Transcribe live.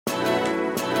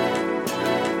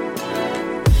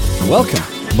Welcome,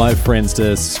 my friends, to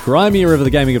Scrimey River, the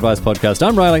Gaming Advice Podcast.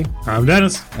 I'm Riley. I'm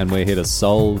Dennis. And we're here to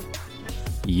solve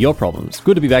your problems.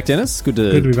 Good to be back, Dennis. Good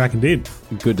to be back indeed.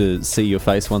 Good to see your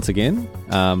face once again.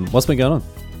 What's been going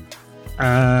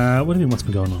on? What do you mean what's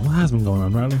been going on? What has been going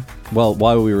on, Riley? Well,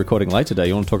 why were we recording late today?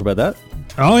 You want to talk about that?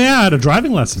 Oh, yeah, I had a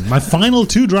driving lesson. My final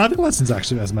 2 driving lessons,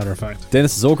 actually, as a matter of fact.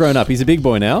 Dennis is all grown up. He's a big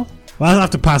boy now. Well, I'll have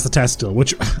to pass the test still,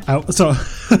 which...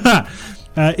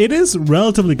 it is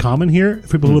relatively common here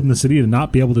for people who live in the city to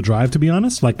not be able to drive, to be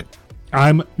honest. Like,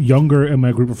 I'm younger in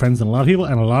my group of friends than a lot of people,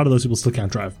 and a lot of those people still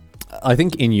can't drive. I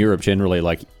think in Europe generally,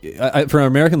 like, for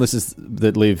American listeners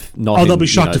that live not they'll be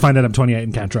shocked to find out I'm 28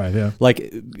 and can't drive, yeah.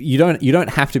 Like, you don't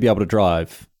have to be able to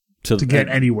drive to get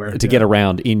anywhere. To get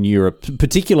around in Europe,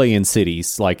 particularly in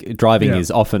cities. Like, driving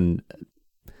is often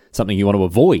something you want to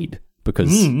avoid.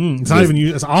 Because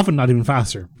it's often not even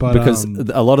faster, but because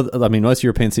most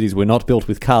European cities were not built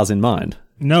with cars in mind.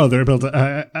 No, they're built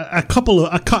a couple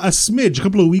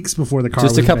of weeks before the car.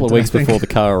 Just a couple of weeks before the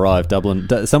car arrived. Dublin,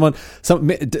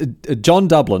 John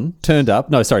Dublin turned up.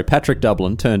 No, sorry, Patrick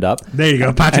Dublin turned up. There you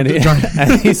go, Patrick.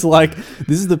 And he's like,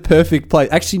 "This is the perfect place."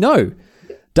 Actually, no,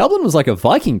 Dublin was like a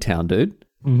Viking town, dude.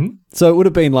 Mm-hmm. So it would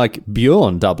have been like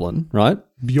Bjorn Dublin, right?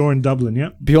 Bjorn Dublin, yeah.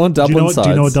 Bjorn Dublin. Do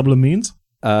you know what Dublin means?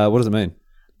 What does it mean?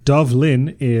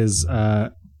 Dublin is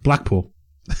Blackpool.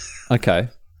 Okay,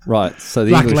 right. So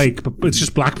the Black Lake, but it's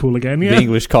just Blackpool again. Yeah, the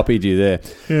English copied you there.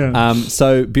 Yeah.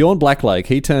 So beyond Black Lake,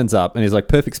 he turns up and he's like,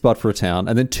 perfect spot for a town.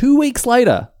 And then 2 weeks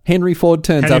later, Henry Ford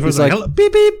turns up. He's like,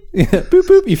 beep beep, yeah, boop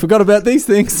boop. You forgot about these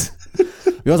things.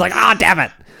 He was like, damn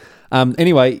it.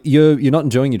 Anyway, you're not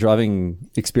enjoying your driving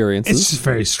experiences. It's just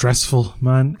very stressful,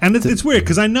 man, and it's weird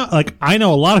because I know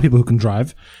a lot of people who can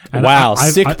drive. And wow,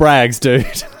 sick brags, dude.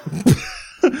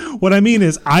 What I mean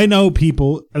is, I know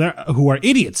people who are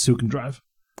idiots who can drive.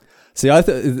 See, I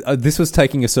this was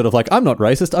taking a sort of like, I'm not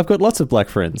racist. I've got lots of black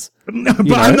friends. No,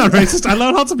 but I'm not racist. I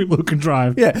know lots of people who can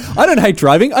drive. Yeah, I don't hate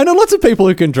driving. I know lots of people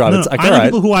who can drive. No, I know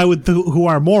people who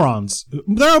are morons.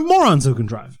 There are morons who can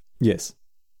drive. Yes.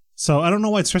 So I don't know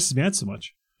why it stresses me out so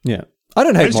much. Yeah. I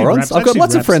don't hate morons. I've got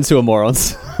lots of friends who are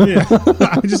morons. Yeah.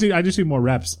 I just need more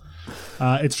reps.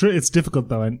 It's difficult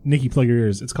though, and Nikki, plug your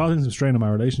ears. It's causing some strain on my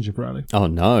relationship, Riley. Oh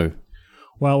no.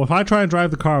 Well, if I try and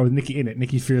drive the car with Nikki in it,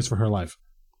 Nikki fears for her life.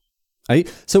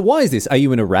 So why is this? Are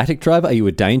you an erratic driver? Are you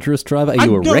a dangerous driver? Are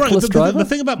you a reckless driver? The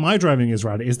thing about my driving is,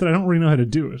 Riley, is that I don't really know how to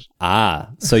do it.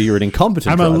 So you're an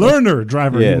incompetent driver. I'm a learner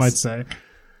driver, yes. You might say.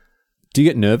 Do you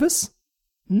get nervous?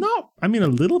 No, I mean a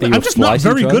little bit. I'm just not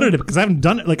very good at it because I haven't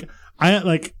done it. I don't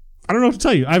know what to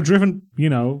tell you. I've driven,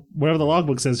 whatever the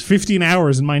logbook says, 15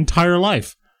 hours in my entire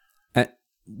life.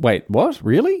 Wait, what?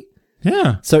 Really?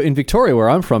 Yeah. So in Victoria, where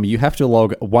I'm from, you have to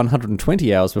log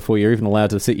 120 hours before you're even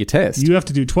allowed to sit your test. You have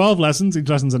to do 12 lessons. Each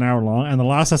lesson's an hour long, and the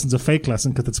last lesson's a fake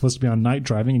lesson because it's supposed to be on night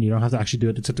driving, and you don't have to actually do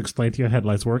it. It's just to explain to you how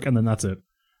headlights work, and then that's it.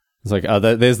 It's like,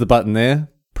 there's the button there.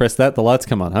 Press that, the lights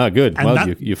come on. Oh, good. And well,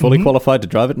 you're fully qualified to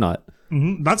drive at night.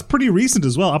 Mm-hmm. That's pretty recent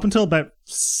as well. Up until about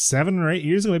 7 or 8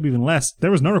 years ago, maybe even less, there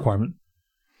was no requirement.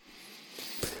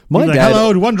 My dad,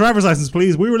 hello, 1 driver's license,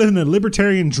 please. We were living a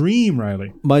libertarian dream,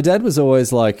 Riley. My dad was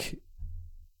always like,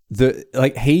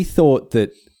 he thought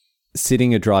that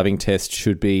sitting a driving test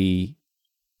should be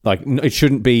like, it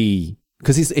shouldn't be,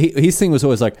 because his thing was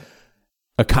always like,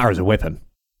 a car is a weapon.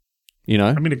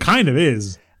 I mean, it kind of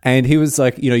is. And he was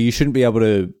like, you shouldn't be able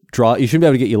to drive. You shouldn't be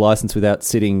able to get your license without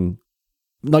sitting.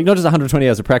 Like, not just 120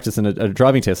 hours of practice and a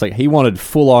driving test. Like, he wanted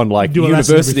full-on, like,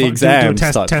 university exams.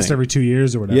 Do a test every 2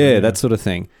 years or whatever. Yeah, that sort of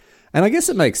thing. And I guess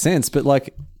it makes sense, but,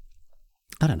 like,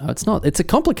 I don't know. It's a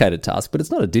complicated task, but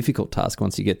it's not a difficult task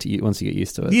once you get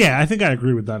used to it. Yeah, I think I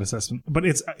agree with that assessment. But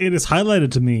it has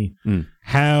highlighted to me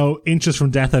how inches from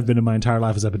death I've been in my entire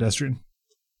life as a pedestrian.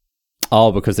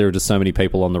 Oh, because there are just so many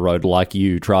people on the road like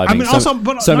you driving. I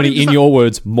mean, so many, in your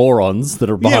words, morons that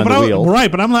are behind the wheel.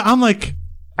 Right, but I'm like,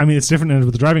 I mean, it's different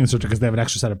with the driving instructor because they have an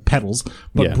extra set of pedals.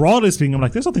 But broadly speaking, I'm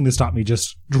like, there's nothing to stop me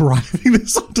just driving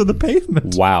this onto the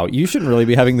pavement. Wow, you shouldn't really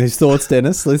be having these thoughts,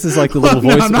 Dennis. This is like the little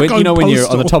voice when you're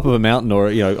on the top of a mountain or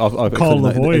call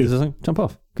the voice. Like, jump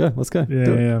off, go, let's go.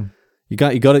 Yeah. You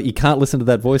can't listen to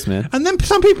that voice, man. And then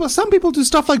some people do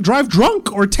stuff like drive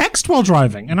drunk or text while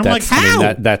driving, and I'm like, how?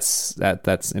 I mean,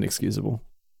 that's inexcusable.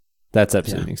 That's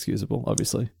absolutely inexcusable.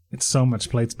 Obviously, it's so much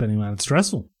plate spinning, man. It's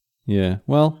stressful. Yeah.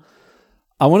 Well,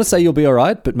 I want to say you'll be all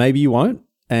right, but maybe you won't.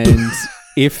 And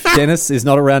if Dennis is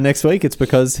not around next week, it's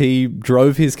because he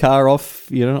drove his car off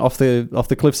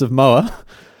the cliffs of Moa.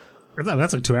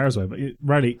 That's like 2 hours away, but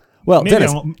Riley. Well,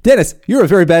 Dennis, you're a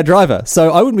very bad driver, so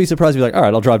I wouldn't be surprised to be like, all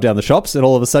right, I'll drive down the shops, and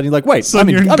all of a sudden you're like, wait, I'm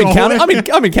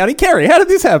in County Kerry. How did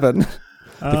this happen?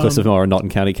 The Cliffs of Moher are not in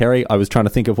County Kerry. I was trying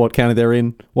to think of what county they're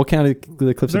in. What county are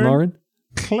the Cliffs of Moher in?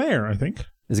 Clare, I think.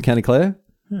 Is it County Clare?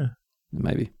 Yeah.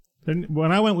 Maybe.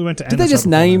 When I went, we went to. Did they just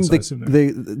name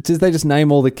Did they just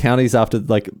name all the counties after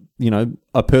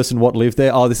a person what lived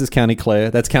there? Oh, this is County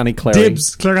Clare. That's County Clare.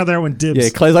 Dibs. Clare got there went dibs. Yeah,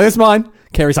 Clare's like, that's mine.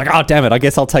 Kerry's like, oh damn it, I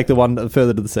guess I'll take the one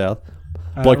further to the south.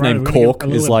 Bloke named Cork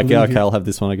is like, yeah, okay, I'll have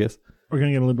this one, I guess. We're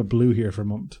gonna get a little bit blue here for a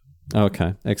moment.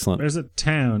 Okay, excellent. There's a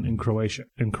town in Croatia.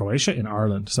 In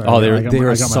Ireland. Sorry. Oh, there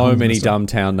are so many dumb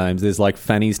town names. There's like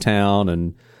Fanny's Town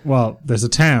and. Well, there's a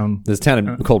town. There's a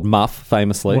town called Muff,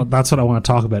 famously. Well, that's what I want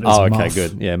to talk about. Okay, Muff.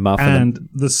 good. Yeah, Muff. And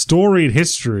the storied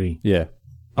history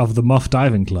of the Muff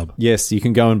Diving Club. Yes, you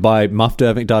can go and buy Muff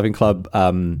Diving Club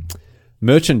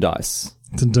merchandise.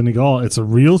 It's in Donegal. It's a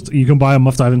real... You can buy a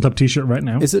Muff Diving Club t-shirt right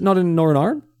now. Is it not in Northern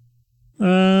Ireland?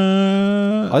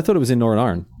 I thought it was in Northern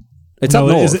Ireland. It's up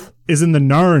north. It is in the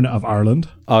Nairn of Ireland.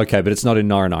 Okay, but it's not in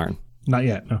Northern Ireland. Not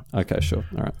yet, no. Okay, sure.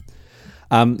 All right.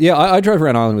 I drove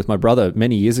around Ireland with my brother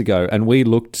many years ago, and we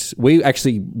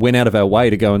actually went out of our way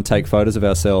to go and take photos of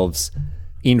ourselves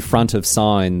in front of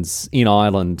signs in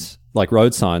Ireland, like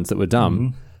road signs that were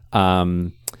dumb,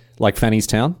 like Fanny's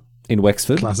Town in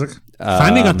Wexford. Classic.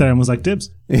 Fanny got there and was like, dibs.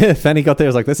 Yeah, Fanny got there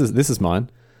and was like, this is mine.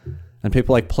 And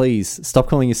people were like, please, stop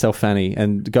calling yourself Fanny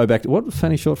and go back to... What was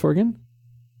Fanny short for again?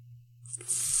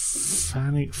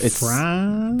 Fanny...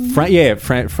 Francine?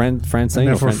 Something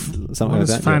like that. What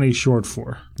is Fanny short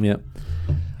for? Yeah.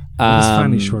 What is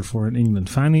Fanny short for in England?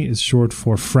 Fanny is short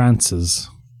for Frances.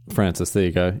 Frances, there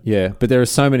you go. Yeah, but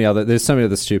there's so many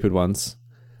other stupid ones.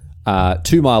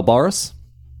 2 Mile Boris.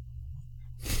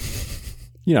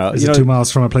 Is it 2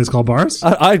 miles from a place called Boris?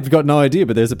 I've got no idea,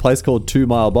 but there's a place called 2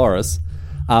 Mile Boris.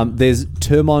 There's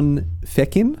Termon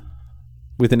Feckin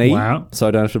with an E, so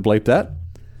I don't have to bleep that.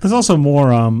 There's also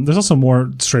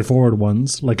more straightforward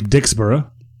ones like Dixborough.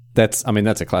 That's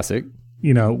a classic.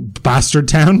 Bastard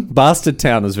Town. Bastard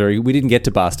Town is we didn't get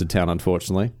to Bastard Town,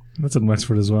 unfortunately. That's in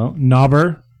Wexford as well.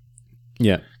 Nobber.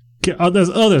 Yeah.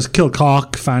 There's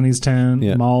Kilcock, Fanny's Town,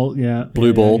 Mull,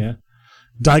 Blue Ball. Yeah.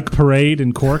 Dyke Parade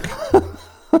in Cork.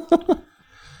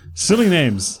 Silly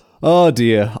names. Oh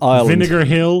dear, Ireland. Vinegar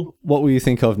Hill. What will you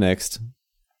think of next?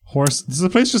 Horse. Is the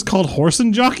place just called Horse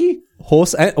and Jockey?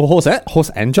 Horse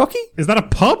and Jockey? Is that a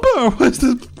pub or what's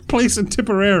the place in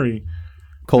Tipperary?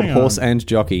 Called Horse and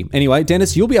Jockey. Anyway,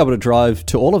 Dennis, you'll be able to drive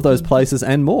to all of those places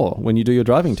and more when you do your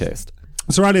driving test.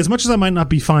 So, Riley, as much as I might not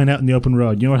be fine out in the open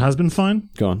road, you know what has been fine?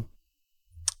 Go on.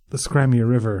 The Scramia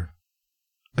River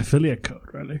affiliate code,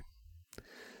 Riley.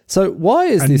 So why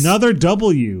is another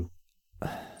W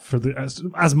for the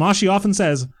as Moshi often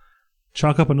says,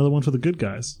 chalk up another one for the good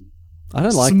guys. I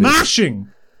don't like smashing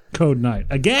code night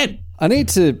again. I need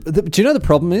to. Do you know the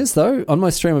problem is though? On my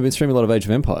stream, I've been streaming a lot of Age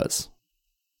of Empires.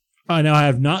 I know. I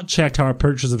have not checked how our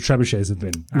purchases of trebuchets have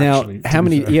been. Now, how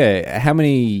many? Yeah, how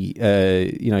many?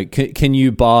 Can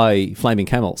you buy flaming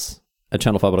camels at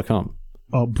channel5.com?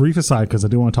 Oh, brief aside, because I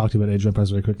do want to talk to you about Age of Empires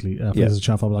very quickly. Please visit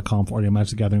channel5.com for audio Magic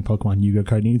the Gathering Pokemon Yu-Gi-Oh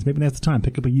card needs. Maybe now's the time.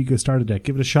 Pick up a Yu-Gi-Oh starter deck.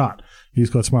 Give it a shot. Use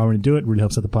code SMART when you do it. Really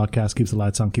helps out the podcast. Keeps the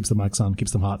lights on. Keeps the mics on.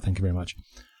 Keeps them hot. Thank you very much.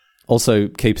 Also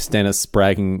keeps Dennis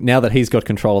bragging now that he's got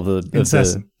control of the.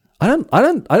 Incessant. I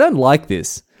don't like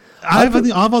this. I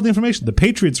have all the information. The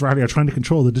Patriots are trying to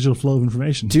control the digital flow of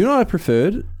information. Do you know what I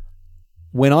preferred?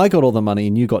 When I got all the money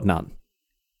and you got none.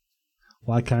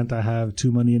 Why can't I have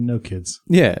 2 money and no kids?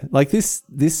 Yeah, like this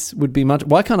would be much.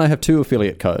 Why can't I have 2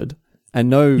 affiliate code and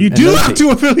no? You do have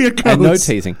 2 affiliate codes and no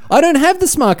teasing. I don't have the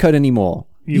smart code anymore.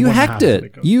 You hacked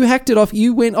it. You hacked it off.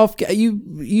 You went off.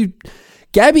 You.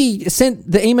 Gabby sent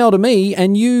the email to me,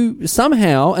 and you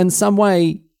somehow and some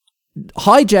way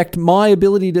hijacked my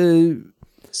ability to.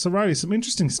 So, Riley, some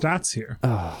interesting stats here.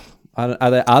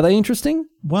 Are they interesting?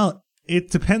 Well, it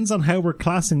depends on how we're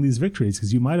classing these victories,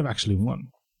 because you might have actually won.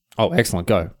 Oh, excellent.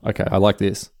 Go. Okay, I like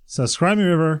this. So, Scrammy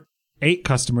River, 8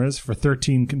 customers for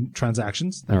 13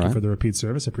 transactions. Thank you for the repeat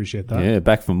service. Appreciate that. Yeah,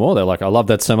 back for more. They're like, I love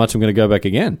that so much, I'm going to go back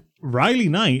again. Riley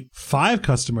Knight, 5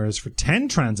 customers for 10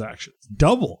 transactions.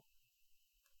 Double.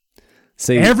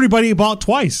 See, everybody bought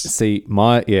twice. See,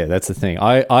 that's the thing.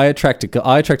 I attract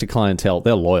a clientele.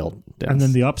 They're loyal. Dennis. And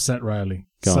then the upset, Riley.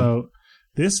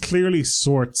 This clearly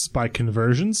sorts by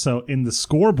conversion. So in the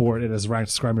scoreboard, it has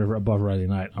ranked Scrammy River above Riley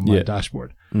Knight on my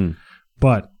dashboard. Mm.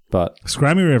 But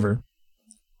Scrammy River,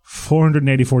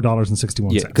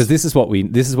 $484.61. Yeah, because this is what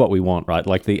we want, right?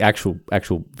 Like the actual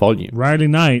volume. Riley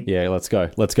Knight. Yeah, let's go.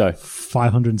 $517.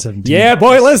 $517. Yeah,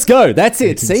 boy, let's go. That's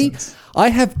it. See, I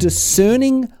have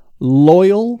discerning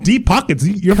loyal Deep pockets.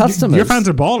 Your Customers. fans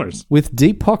are ballers. with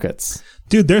deep pockets.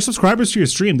 Dude, they're subscribers to your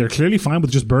stream. They're clearly fine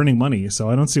with just burning money, so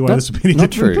I don't see why this would be any Not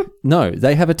different. true. No,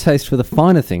 they have a taste for the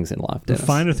finer things in life, The Dennis.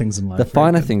 finer things in life. The Very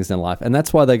finer good. things in life. And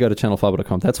that's why they go to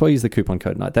channelfiber.com. That's why I use the coupon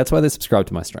code night. That's why they subscribe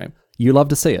to my stream. You love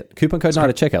to see it. Coupon code night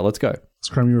at checkout. Let's go.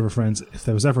 Scrum River friends, if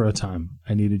there was ever a time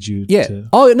I needed you Yeah. to...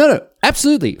 Oh, no.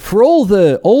 Absolutely. For all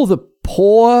the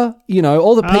poor,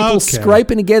 all the people Okay.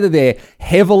 scraping together their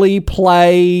heavily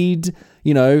played,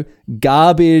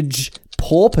 garbage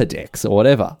pauper decks or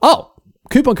whatever. Oh,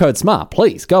 coupon code SMART,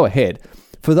 please go ahead.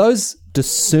 For those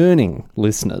discerning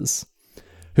listeners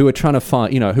who are trying to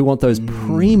find, who want those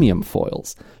premium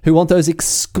foils, who want those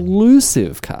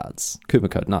exclusive cards, coupon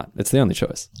code NIGHT. It's the only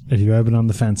choice. If you've ever been on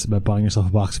the fence about buying yourself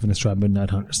a box of Innistrad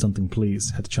Midnight Hunt or something,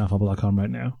 please head to channelfiber.com right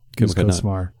now. Use Coupon code code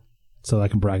SMART so that I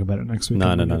can brag about it next week. No,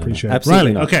 I no, really no, no. appreciate it.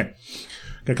 Absolutely Riley, not. okay.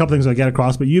 Got a couple things I get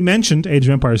across, but you mentioned Age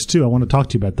of Empires 2. I want to talk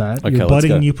to you about that. Okay, Your let's budding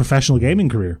go. new professional gaming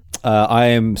career. I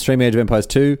am streaming Age of Empires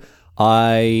 2.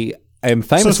 I am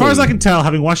famously... So as far as I can tell,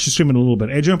 having watched you stream it a little bit,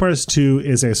 Age of Empires 2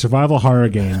 is a survival horror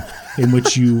game in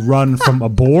which you run from a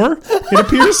boar, it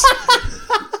appears.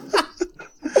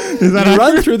 Is that You accurate?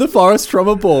 run through the forest from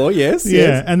a boar, yes. Yeah,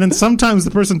 yes. and then sometimes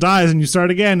the person dies and you start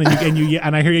again, and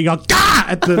I hear you go "Gah!"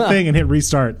 at the thing and hit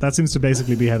restart. That seems to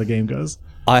basically be how the game goes.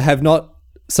 I have not...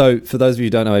 So, for those of you who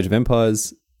don't know Age of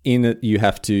Empires, in it you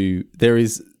have to... There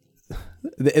is...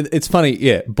 It's funny,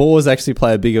 yeah. Boars actually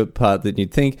play a bigger part than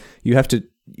you'd think. You have to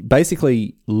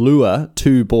basically lure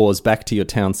 2 boars back to your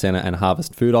town center and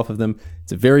harvest food off of them.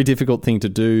 It's a very difficult thing to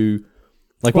do.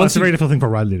 Like Well, once it's a very difficult thing for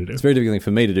Riley to do. it's a very difficult thing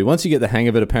for me to do. Once you get the hang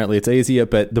of it, apparently it's easier.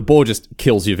 But the boar just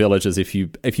kills your villagers if you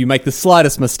make the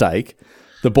slightest mistake.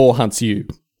 The boar hunts you,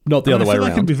 not the other way I feel like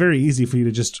it'd around. be very easy for you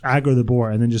to just aggro the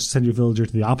boar and then just send your villager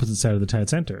to the opposite side of the town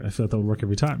center. I feel like that would work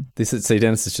every time.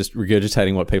 Dennis is just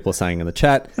regurgitating what people are saying in the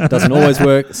chat. It doesn't always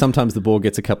work. Sometimes the boar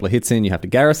gets a couple of hits in. You have to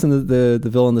garrison the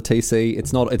villain, the TC.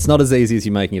 It's not as easy as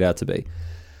you're making it out to be.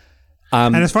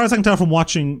 And as far as I can tell from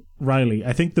watching Riley,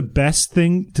 I think the best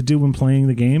thing to do when playing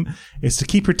the game is to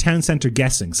keep your town center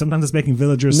guessing. Sometimes it's making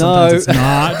villagers, sometimes No. it's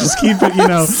not. Just keep it,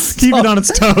 keep it on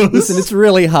its toes. Listen, it's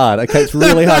really hard. Okay, it's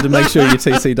really hard to make sure your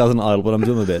TC doesn't idle, but I'm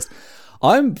doing my best.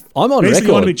 I'm on Basically,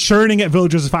 you want to be record. churning at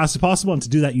villagers as fast as possible, and to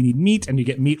do that, you need meat, and you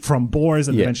get meat from boars,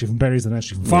 and Yeah. eventually from berries, and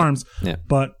eventually from farms. Yeah.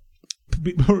 But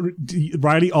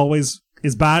Riley always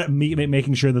is bad at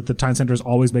making sure that the town center is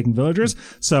always making villagers.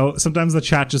 So sometimes the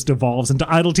chat just devolves into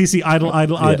idle TC, idle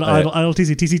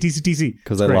TC, TC, TC, TC.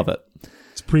 Because I love it.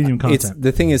 It's premium content. It's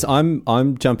the thing is,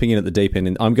 I'm jumping in at the deep end,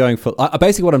 and I'm going for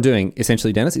basically what I'm doing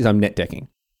essentially, Dennis, is I'm net decking,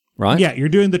 right? Yeah, you're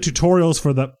doing the tutorials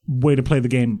for the way to play the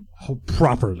game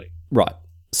properly. Right.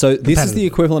 So this is the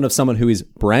equivalent of someone who is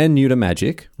brand new to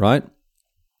Magic, right?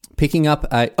 Picking up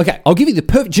okay, I'll give you the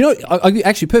perfect. Do you know? I'll give you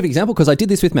actually a perfect example because I did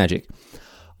this with Magic.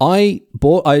 I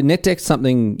net decked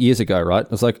something years ago, right?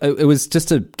 It was like it was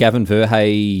just a Gavin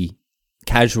Verhey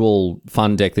casual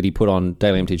fun deck that he put on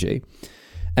Daily MTG,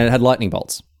 and it had lightning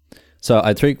bolts. So I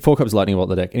had 4 copies of lightning bolt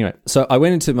in the deck. Anyway, so I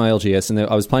went into my LGS and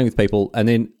I was playing with people, and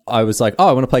then I was like, "Oh,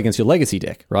 I want to play against your legacy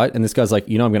deck, right?" And this guy's like,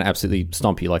 "I'm going to absolutely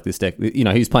stomp you like this deck."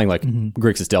 He's playing like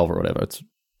Grixis Delver or whatever.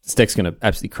 This deck's going to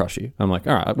absolutely crush you. I'm like,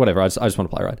 all right, whatever. I just want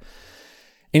to play, right?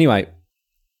 Anyway,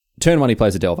 turn 1, he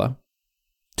plays a Delver.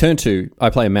 Turn 2, I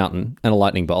play a Mountain and a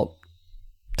Lightning Bolt,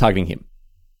 targeting him.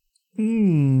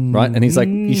 Right? And he's like,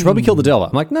 you should probably kill the Delver.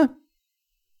 I'm like, no.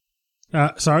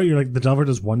 Sorry, you're like, the Delver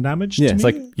does 1 damage Yeah, to it's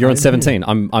me? like, you're on 17.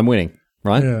 I'm winning,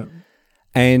 right? Yeah.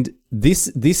 And this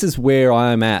is where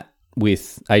I'm at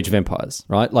with Age of Empires,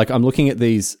 right? Like, I'm looking at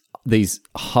these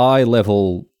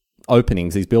high-level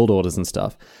openings, these build orders and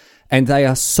stuff, and they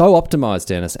are so optimized,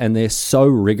 Dennis, and they're so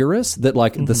rigorous that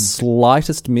like the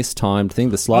slightest mistimed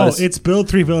thing, the slightest... it's build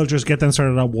 3 villagers, get them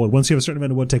started on wood. Once you have a certain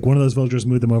amount of wood, take one of those villagers,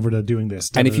 move them over to doing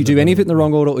this. And if you do any of it in the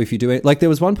wrong order, or if you do it... Like, there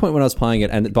was one point when I was playing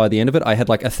it, and by the end of it, I had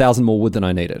like 1,000 more wood than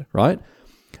I needed, right?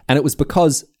 And it was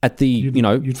because at the,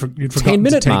 you'd forgotten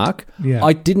 10-minute to take- mark, yeah.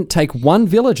 I didn't take one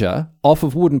villager off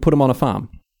of wood and put him on a farm.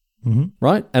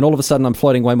 Right? And all of a sudden I'm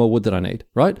floating way more wood than I need.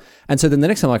 Right? And so then the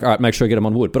next time I'm like, all right, make sure I get them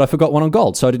on wood. But I forgot one on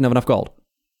gold, so I didn't have enough gold.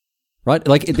 Right?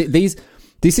 Like this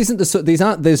isn't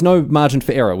there's no margin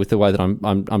for error with the way that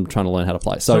I'm trying to learn how to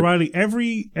play. So Riley,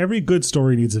 every good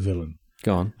story needs a villain.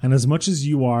 Go on. And as much as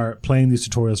you are playing these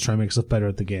tutorials trying to make yourself better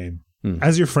at the game,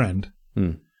 as your friend,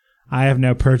 I have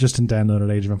now purchased and downloaded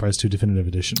Age of Empires 2 Definitive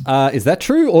Edition. Is that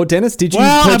true? Or Dennis, did you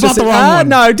Well, I purchase bought the it? wrong one.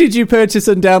 No, did you purchase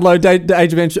and download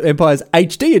Age of Empires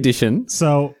HD edition?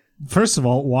 So, first of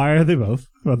all, why are they both?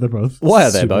 Well, they're both. Why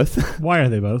are they stupid. both? Why are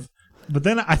they both? But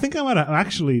then I think I might have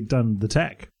actually done the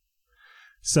tech.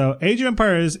 So, Age of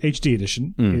Empires HD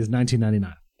edition is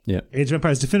 $19.99. Yeah. Age of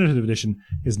Empires Definitive Edition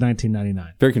is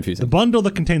 $19.99. Very confusing. The bundle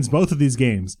that contains both of these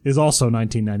games is also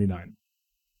 $19.99.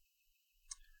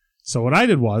 So what I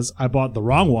did was I bought the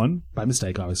wrong one by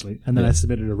mistake, obviously, and then I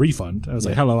submitted a refund. I was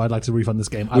like, "Hello, I'd like to refund this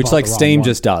game." Which like Steam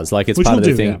just does. Like it's Which part of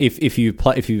will the do, thing.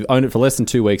 yeah. If you own it for less than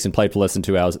 2 weeks and played for less than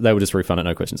 2 hours, they will just refund it,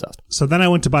 no questions asked. So then I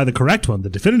went to buy the correct one, the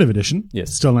Definitive Edition.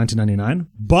 Yes. Still $19.99.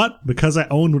 But because I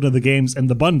owned one of the games in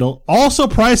the bundle, also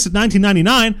priced at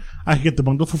 $19.99, I could get the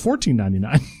bundle for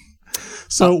 $14.99.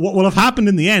 So what will have happened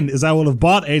in the end is I will have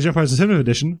bought Age of Empires Definitive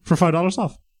Edition for $5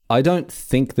 off. I don't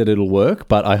think that it'll work,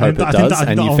 but I hope it does.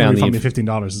 And you found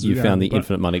the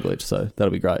infinite money glitch, so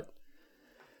that'll be great.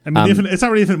 I mean, it's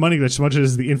not really infinite money glitch as much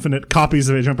as the infinite copies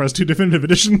of Age of Empires 2 Definitive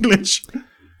Edition glitch.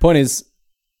 Point is,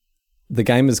 the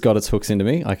game has got its hooks into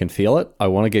me. I can feel it. I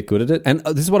want to get good at it. And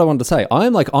this is what I wanted to say. I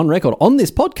am like on record on this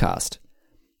podcast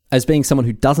as being someone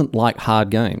who doesn't like hard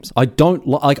games. I don't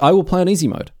like. I will play on easy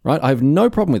mode, right? I have no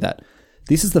problem with that.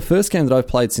 This is the first game that I've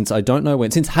played since I don't know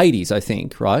when, since Hades, I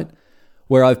think, right?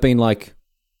 Where I've been like,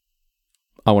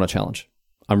 I want a challenge.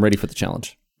 I'm ready for the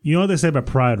challenge. You know what they say about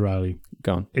pride, Riley?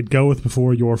 Go on. It goeth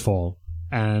before your fall.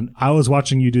 And I was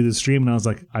watching you do the stream, and I was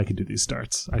like, I can do these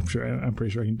starts. I'm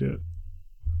pretty sure I can do it.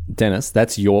 Dennis,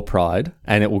 that's your pride,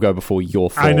 and it will go before your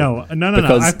fall. I know. No.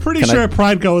 I'm pretty sure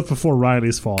pride goeth before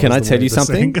Riley's fall. Can I tell you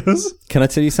something? Can I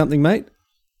tell you something, mate?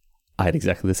 I had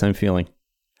exactly the same feeling.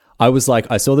 I was like,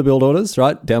 I saw the build orders,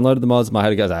 right? Downloaded the mods. My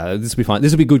head goes, this will be fine.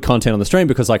 This will be good content on the stream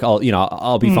because, like,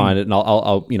 I'll be fine, and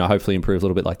I'll hopefully improve a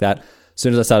little bit like that. As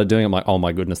soon as I started doing it, I'm like, oh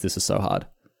my goodness, this is so hard.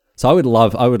 So I would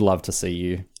love to see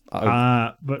you.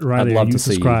 But Riley, you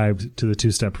subscribed to the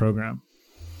 2-step program.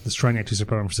 The Strangyak 2-step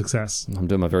program for success. I'm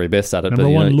doing my very best at it. Number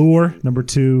 1, lure. Number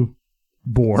 2,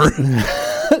 bore.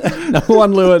 Number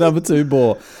 1, lure. Number 2,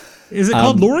 bore. Is it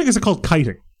called luring or is it called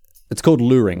kiting? It's called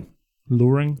luring.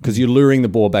 Luring? Because you're luring the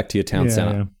boar back to your town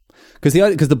center. Because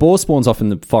the boar spawns off in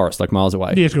the forest, like miles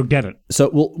away. You have to go get it. So,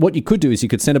 what you could do is you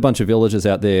could send a bunch of villagers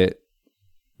out there,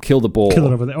 kill the boar. Kill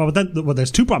it over there. Well,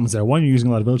 there's 2 problems there. 1, you're using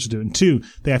a lot of villagers to do it. And 2,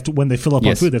 they have to, when they fill up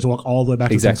on food, they have to walk all the way back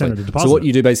to the town center to deposit. So what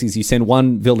you do basically is you send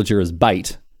one villager as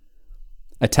bait,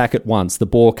 attack it once, the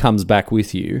boar comes back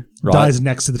with you, right? Dies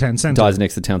next to the town center.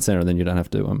 And then you don't have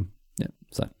to...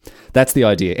 So that's the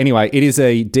idea. Anyway, it is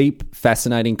a deep,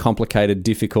 fascinating, complicated,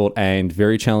 difficult, and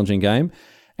very challenging game.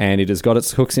 And it has got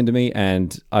its hooks into me,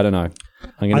 and I don't know.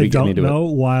 I'm going to be getting into it. I don't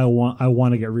know why I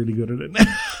want to get really good at it.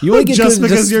 You want to get just good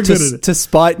because you're good at it. To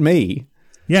spite me.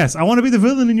 Yes, I want to be the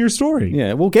villain in your story.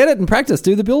 Yeah, we'll get it and practice.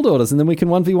 Do the build orders, and then we can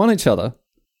 11 each other.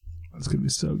 That's going to be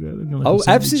so good. Oh,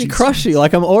 absolutely crush you.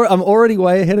 Like, I'm already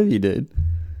way ahead of you, dude.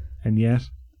 And yet...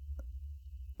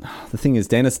 The thing is,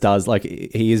 Dennis does, like,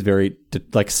 he is very,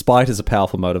 like, spite is a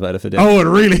powerful motivator for Dennis. Oh, it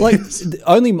really is.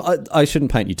 I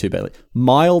shouldn't paint you too badly.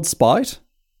 Mild spite?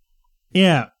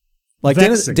 Yeah. Like,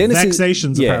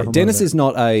 Vexation's a powerful Dennis motivator. is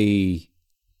not a,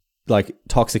 like,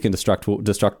 toxic and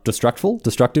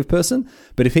destructive person,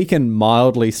 but if he can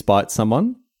mildly spite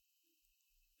someone,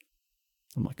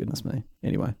 oh my goodness me.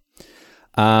 Anyway.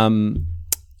 To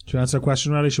answer a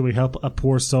question, Riley, should we help a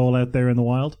poor soul out there in the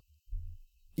wild?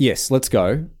 Yes, let's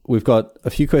go. We've got a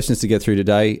few questions to get through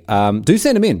today. Do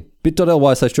send them in.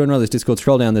 bit.ly/join Riley's Discord.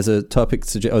 Scroll down. There's a topic.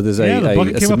 The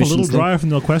bucket came up a little dry from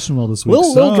the question wall this week.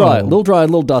 Little dry, a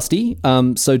little dusty.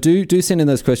 So do send in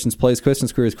those questions, please.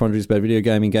 Questions, queries, quandaries about video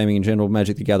gaming in general,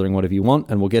 Magic the Gathering, whatever you want,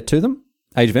 and we'll get to them.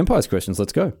 Age of Empires questions.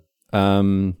 Let's go.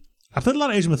 I've played a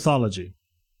lot of Age of Mythology.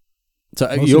 So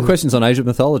your question's on Age of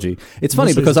Mythology. It's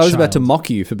funny because I was about to mock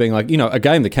you for being like, a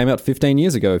game that came out 15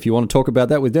 years ago. If you want to talk about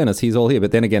that with Dennis, he's all here.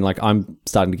 But then again, like, I'm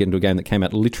starting to get into a game that came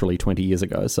out literally 20 years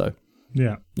ago. So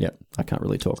yeah, I can't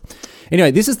really talk.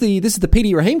 Anyway, this is the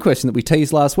PD Rahim question that we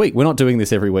teased last week. We're not doing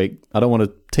this every week. I don't want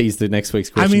to tease the next week's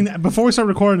question. I mean, before we started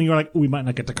recording, you were like, we might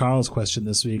not get to Carl's question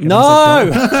this week. And no!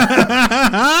 Like,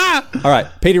 all right,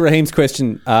 PD Rahim's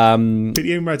question. PD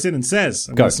Rahim writes in and says,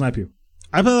 I'm going to snipe you.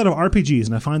 I play a lot of RPGs,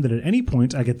 and I find that at any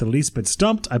point I get the least bit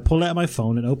stumped, I pull out my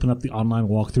phone and open up the online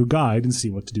walkthrough guide and see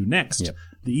what to do next. Yep.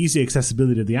 The easy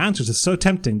accessibility of the answers is so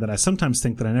tempting that I sometimes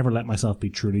think that I never let myself be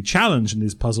truly challenged in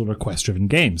these puzzle or quest-driven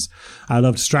games. I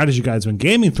loved strategy guides when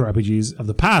gaming through RPGs of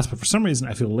the past, but for some reason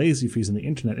I feel lazy for using the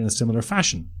internet in a similar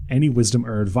fashion. Any wisdom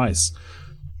or advice?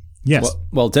 Yes.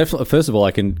 Well, definitely. First of all,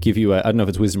 I can give you I don't know if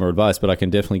it's wisdom or advice, but I can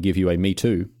definitely give you a me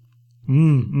too.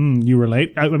 You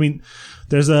relate? I mean,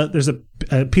 there's a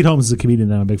Pete Holmes is a comedian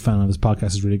that I'm a big fan of. His podcast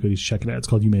is really good. You should check it out. It's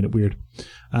called You Made It Weird.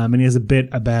 And he has a bit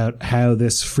about how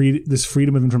this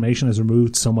freedom of information has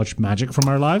removed so much magic from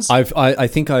our lives. I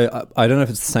think I don't know if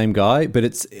it's the same guy, but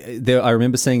it's there. I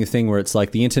remember seeing a thing where it's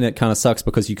like the internet kind of sucks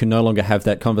because you can no longer have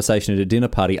that conversation at a dinner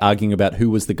party arguing about who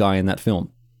was the guy in that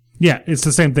film. Yeah, it's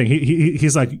the same thing.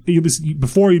 He's like,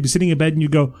 before you'd be sitting in bed and you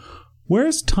go,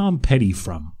 where's Tom Petty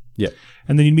from? Yeah.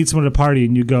 And then you meet someone at a party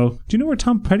and you go, do you know where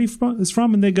Tom Petty is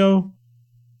from? And they go,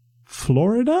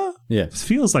 Florida? Yeah. It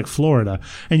feels like Florida.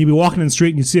 And you'd be walking in the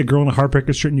street and you see a girl in a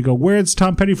Heartbreaker shirt and you go, where's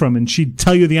Tom Petty from? And she'd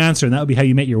tell you the answer, and that would be how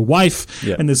you met your wife.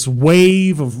 Yeah. And this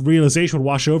wave of realization would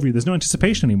wash over you. There's no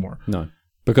anticipation anymore. No.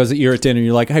 Because you're at dinner and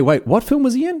you're like, hey, wait, what film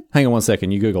was he in? Hang on 1 second.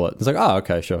 You Google it. It's like, oh,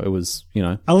 okay, sure. It was,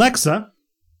 Alexa,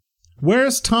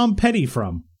 where's Tom Petty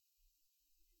from?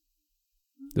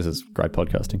 This is great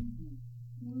podcasting.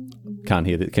 Can't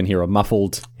hear that. Can hear a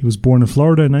muffled. He was born in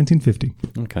Florida in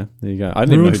 1950. Okay, there you go. I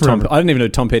didn't even know who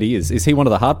Tom Petty is. Is he one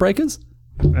of the Heartbreakers?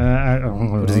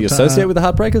 Does he associate with the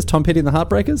Heartbreakers? Tom Petty and the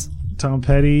Heartbreakers? Tom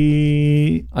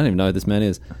Petty. I don't even know who this man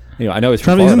is. Anyway, I know he's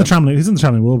from He's in the Florida.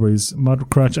 Traveling Wilburys.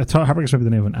 Mud Crutch. I thought Heartbreakers might be the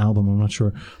name of an album. I'm not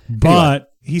sure.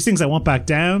 But he sings "I Won't Back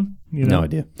Down." No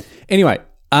idea. Anyway,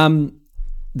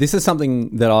 this is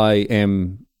something that I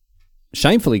am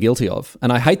shamefully guilty of,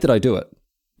 and I hate that I do it.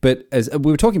 But as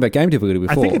we were talking about game difficulty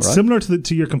before, I think it's right? similar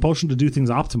to your compulsion to do things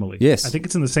optimally. Yes. I think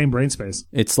it's in the same brain space.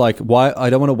 It's like, why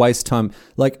I don't want to waste time.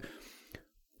 Like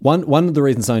one of the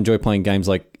reasons I enjoy playing games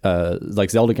like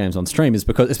Zelda games on stream is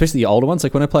because, especially the older ones,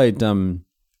 like when I played A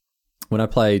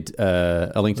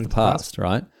Link to the Past,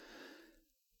 right?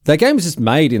 That game was just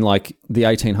made in like the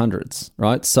 1800s,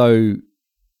 right? So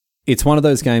it's one of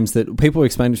those games that people were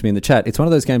explaining to me in the chat. It's one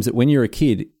of those games that when you're a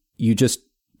kid, you just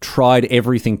tried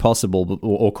everything possible,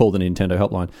 or called the Nintendo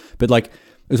helpline. But like, it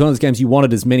was one of those games you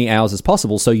wanted as many hours as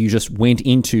possible, so you just went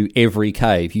into every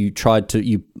cave. You tried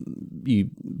to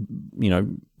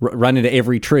run into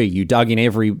every tree. You dug in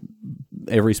every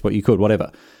spot you could,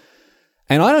 whatever.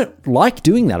 And I don't like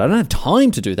doing that. I don't have time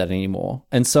to do that anymore.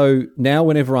 And so now,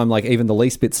 whenever I'm like even the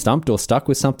least bit stumped or stuck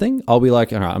with something, I'll be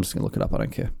like, all right, I'm just gonna look it up. I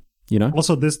don't care.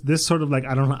 Also, this sort of like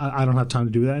I don't have time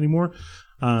to do that anymore.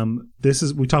 We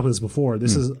talked about this before.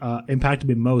 This has impacted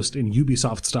me most in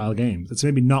Ubisoft style games. It's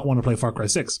made me not want to play Far Cry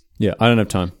 6. Yeah, I don't have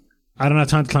time. I don't have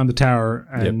time to climb the tower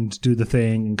and do the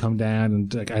thing and come down,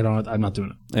 and like, I'm not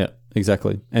doing it. Yeah,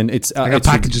 exactly. And it's I got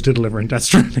packages to deliver in Death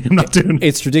Stranding. I'm not doing it.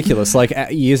 It's ridiculous. Like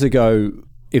years ago,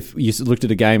 if you looked at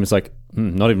a game, it's like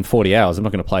not even 40 hours. I'm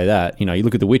not going to play that. You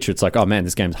look at The Witcher. It's like, oh man,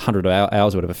 this game's 100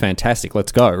 hours or whatever. Fantastic.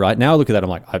 Let's go. Right now, I look at that. I'm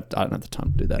like, I don't have the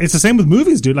time to do that. It's the same with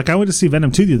movies, dude. Like I went to see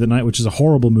Venom 2 the other night, which is a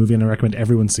horrible movie, and I recommend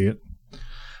everyone see it.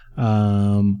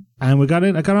 And we got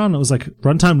in. I got on. It was like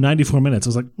runtime 94 minutes. I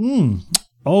was like,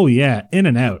 oh yeah, in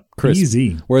and out, Crisp.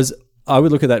 Easy. Whereas I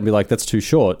would look at that and be like, that's too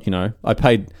short. I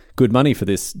paid good money for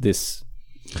this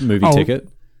movie ticket.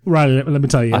 Right, let me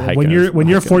tell you. When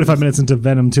you're 45 minutes into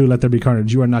Venom 2, Let There Be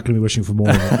Carnage, you are not going to be wishing for more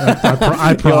of it.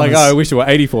 I promise. You're like, oh, I wish it were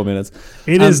 84 minutes.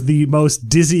 It is the most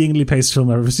dizzyingly paced film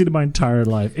I've ever seen in my entire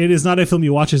life. It is not a film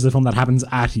you watch, it's a film that happens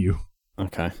at you.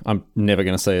 Okay. I'm never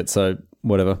going to see it, so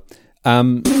whatever.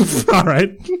 All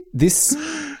right.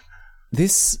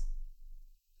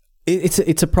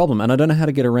 It's a problem, and I don't know how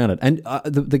to get around it. And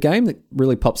the game that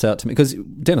really pops out to me, because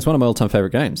Dennis, one of my all-time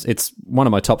favorite games. It's one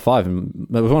of my top 5, and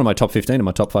it was one of my top 15 and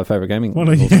my top 5 favorite gaming.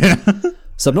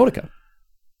 Subnautica.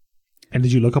 And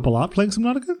did you look up a lot playing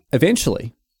Subnautica?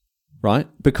 Eventually, right?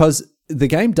 Because the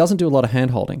game doesn't do a lot of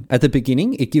hand-holding. At the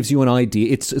beginning, it gives you an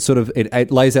idea. It's sort of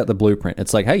it lays out the blueprint.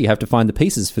 It's like, hey, you have to find the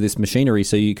pieces for this machinery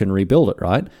so you can rebuild it,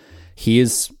 right?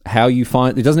 Here's how you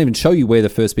find it. Doesn't even show you where the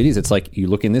first bit is. It's like you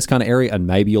look in this kind of area and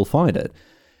maybe you'll find it.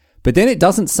 But then it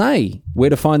doesn't say where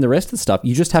to find the rest of the stuff.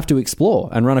 You just have to explore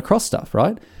and run across stuff,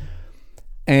 right?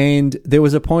 And there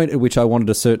was a point at which I wanted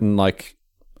a certain, like,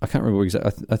 I can't remember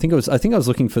exactly. I think I was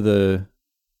looking for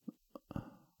I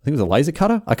think it was a laser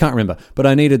cutter. I can't remember, but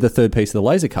I needed the third piece of the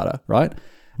laser cutter, right?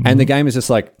 Mm-hmm. And the game is just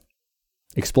like,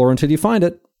 explore until you find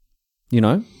it,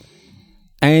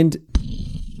 And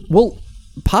well,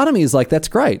 part of me is like, that's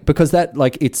great, because that,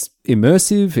 like, it's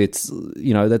immersive. It's,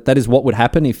 that is what would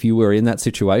happen if you were in that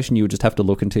situation. You would just have to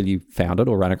look until you found it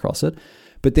or ran across it.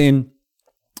 But then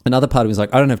another part of me is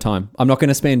like, I don't have time. I'm not going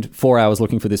to spend 4 hours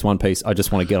looking for this one piece. I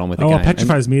just want to get on with the game. What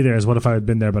petrifies me there is, what if I had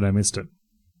been there but I missed it?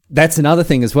 That's another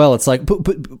thing as well. It's like, but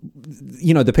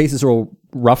the pieces are all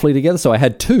roughly together. So I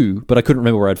had 2, but I couldn't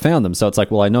remember where I'd found them. So it's like,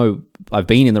 well, I know I've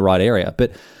been in the right area,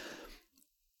 but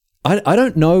I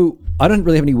don't know. I don't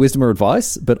really have any wisdom or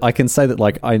advice, but I can say that,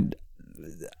 like, I know.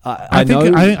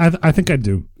 I think I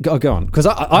do. Go on, because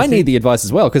I need the advice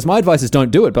as well. Because my advice is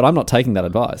don't do it, but I'm not taking that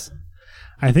advice.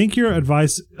 I think your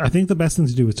advice. I think the best thing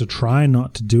to do is to try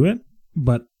not to do it,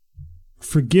 but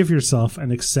forgive yourself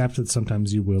and accept that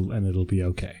sometimes you will, and it'll be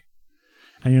okay.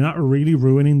 And you're not really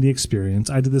ruining the experience.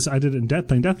 I did it in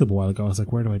playing Deathloop a while ago. I was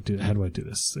like, how do I do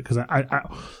this? Because I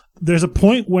there's a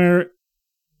point where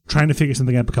trying to figure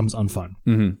something out becomes unfun.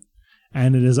 Mm-hmm.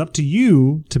 And it is up to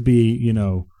you to be,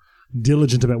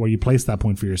 diligent about where you place that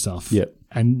point for yourself. Yep.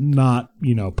 And not,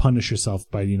 punish yourself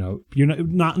by,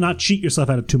 not cheat yourself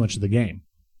out of too much of the game.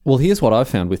 Well, here's what I've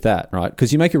found with that, right?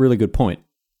 Because you make a really good point.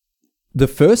 The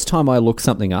first time I look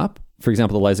something up, for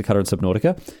example, the Laser Cutter in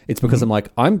Subnautica, it's because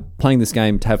I'm playing this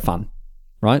game to have fun,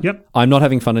 right? Yep. I'm not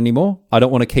having fun anymore. I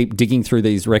don't want to keep digging through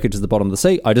these wreckage at the bottom of the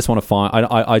sea. I just want to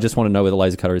I just want to know where the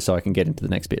Laser Cutter is so I can get into the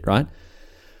next bit, right?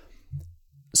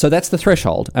 So that's the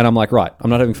threshold. And I'm like, right, I'm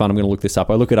not having fun. I'm going to look this up.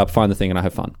 I look it up, find the thing, and I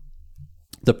have fun.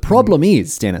 The problem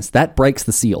is, Dennis, that breaks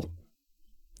the seal.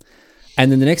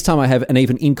 And then the next time I have an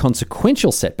even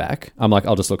inconsequential setback, I'm like,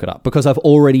 I'll just look it up because I've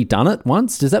already done it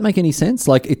once. Does that make any sense?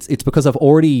 Like it's because I've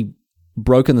already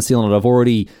broken the seal and I've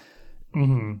already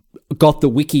got the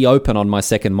wiki open on my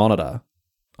second monitor.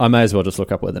 I may as well just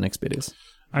look up where the next bit is.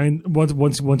 I mean,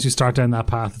 once you start down that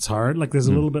path, it's hard. Like there's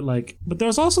a little bit but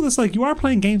there's also this you are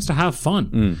playing games to have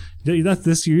fun. That's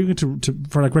this you're going to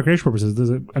for recreation purposes.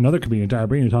 There's another comedian, Dara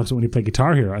Breen, who talks about when he played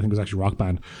Guitar Hero. I think it was actually Rock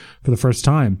Band for the first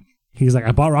time. He's like,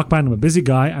 I bought Rock Band. I'm a busy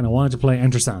guy, and I wanted to play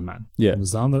Enter Sandman. Yeah, it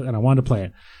was and I wanted to play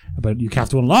it, but you have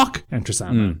to unlock Enter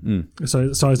Sandman. So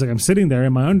I was like, I'm sitting there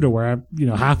in my underwear,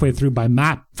 halfway through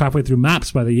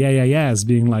maps by the yeahs,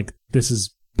 being like, this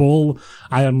is bull.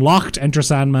 I unlocked Enter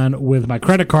Sandman with my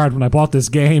credit card when I bought this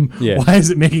game. Yeah. Why is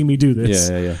it making me do this?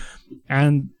 Yeah.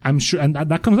 And I'm sure, and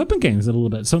that comes up in games a little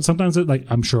bit. So sometimes,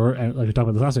 I'm sure, and like we talked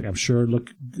about this last week, I'm sure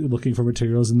looking for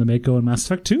materials in the Mako and Mass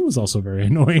Effect 2 is also very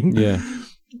annoying. Yeah.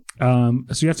 So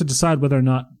you have to decide whether or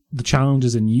not the challenge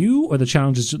is in you or the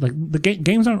challenge is just, the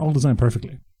games aren't all designed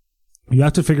perfectly. You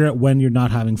have to figure out when you're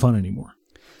not having fun anymore.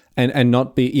 And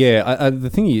not be, the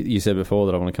thing you said before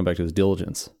that I want to come back to is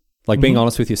diligence. Like being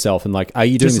honest with yourself and are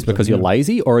you doing this because you're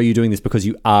lazy or are you doing this because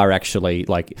you are actually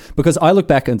because I look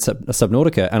back at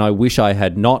Subnautica and I wish I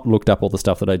had not looked up all the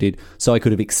stuff that I did so I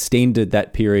could have extended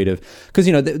that period of, because,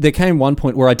 there came one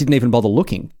point where I didn't even bother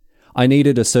looking. I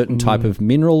needed a certain type of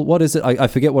mineral. What is it? I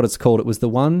forget what it's called. It was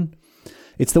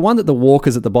it's the one that the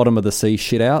walkers at the bottom of the sea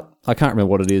shit out. I can't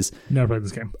remember what it is. Never played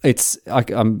this game. I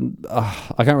can't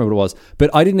remember what it was,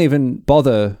 but I didn't even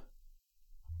bother.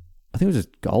 I think it was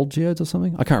just gold geodes or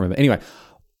something. I can't remember. Anyway,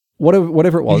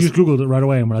 whatever it was. You just Googled it right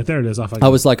away and we're like, there it is. I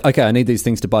was like, okay, I need these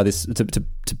things to buy this, to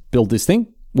build this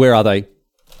thing. Where are they?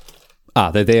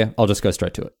 They're there. I'll just go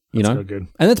straight to it. That's so good.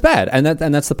 And that's bad. And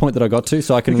that's the point that I got to.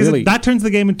 So I can that turns the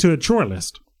game into a chore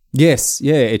list. Yes.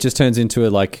 Yeah. It just turns into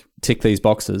a tick these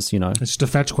boxes, It's just a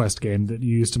fetch quest game that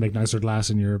you use to make nicer glass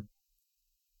in your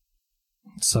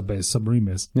submarine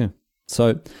base. Yeah.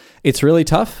 So it's really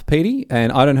tough, Petey,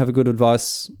 and I don't have any good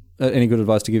advice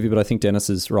to give you, but I think Dennis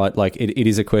is right. It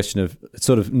is a question of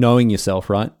sort of knowing yourself,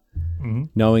 right? Mm-hmm.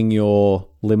 Knowing your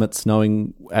limits,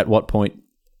 knowing at what point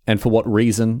and for what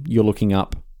reason you're looking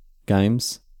up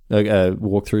games,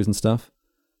 walkthroughs and stuff.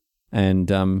 And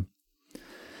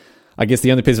I guess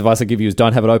the only piece of advice I give you is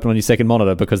don't have it open on your second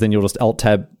monitor because then you'll just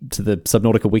alt-tab to the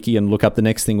Subnautica wiki and look up the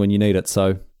next thing when you need it.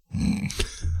 So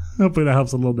hopefully that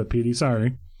helps a little bit, Petey.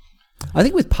 Sorry. I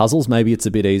think with puzzles, maybe it's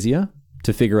a bit easier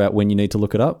to figure out when you need to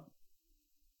look it up.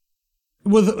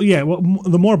 Well,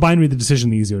 the more binary the decision,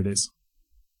 the easier it is.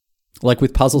 Like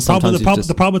with puzzles, sometimes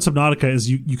the problem with Subnautica is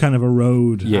you kind of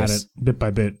erode at it bit by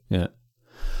bit. Yeah.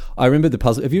 I remember the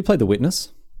puzzle. Have you played The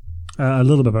Witness? A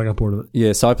little bit, but I got bored of it.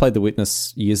 Yeah, so I played The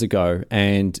Witness years ago,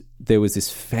 and there was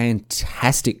this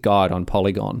fantastic guide on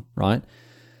Polygon, right?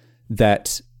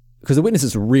 Because The Witness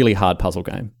is a really hard puzzle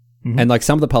game. Mm-hmm. And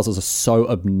some of the puzzles are so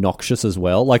obnoxious as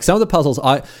well. Some of the puzzles,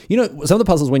 some of the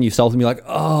puzzles when you solve them, you're like,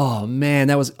 oh man,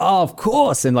 of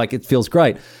course. And it feels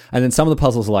great. And then some of the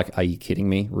puzzles are like, are you kidding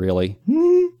me? Really?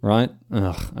 Mm-hmm. Right?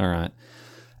 Ugh, all right.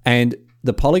 And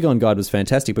the Polygon guide was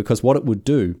fantastic because what it would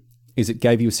do is it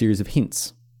gave you a series of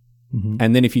hints. Mm-hmm.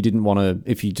 And then if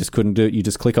you just couldn't do it, you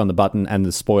just click on the button and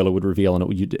the spoiler would reveal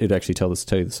and it'd actually tell you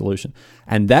the solution.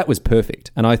 And that was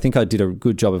perfect. And I think I did a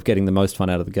good job of getting the most fun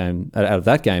out of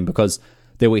that game because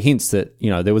there were hints that,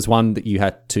 there was one that you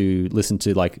had to listen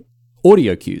to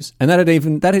audio cues. And that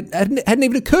hadn't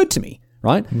even occurred to me,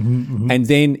 right? Mm-hmm, mm-hmm. And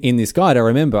then in this guide, I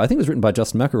remember, I think it was written by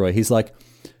Justin McElroy, he's like,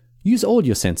 use all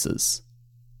your senses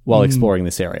while exploring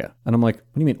this area. And I'm like,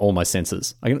 what do you mean all my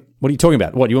senses? What are you talking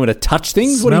about? What, you want me to touch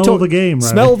things? Smell the game, right?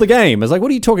 Smell the game. I was like,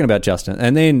 what are you talking about, Justin?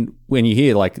 And then when you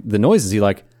hear the noises, you're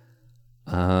like,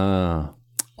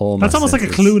 all my That's almost senses. like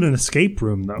a clue in an escape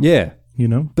room, though. Yeah.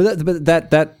 But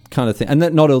that kind of thing, and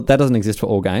that doesn't exist for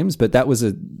all games, but that was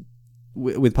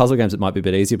with puzzle games, it might be a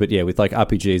bit easier, but yeah, with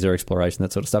RPGs or exploration,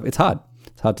 that sort of stuff, it's hard.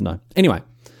 It's hard to know. Anyway,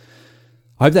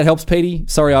 I hope that helps, Petey.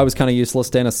 Sorry, I was kind of useless.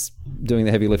 Dennis doing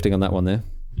the heavy lifting on that one there.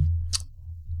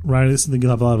 Right, this is something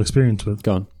you'll have a lot of experience with.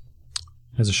 Go on.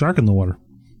 There's a shark in the water.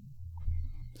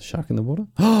 Shark in the water?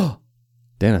 Oh,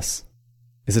 Dennis,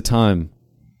 is it time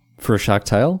for a shark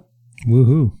tale?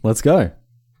 Woohoo. Let's go.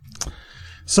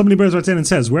 So Many Birds writes in and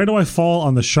says, where do I fall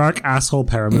on the shark asshole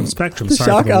pyramid spectrum? The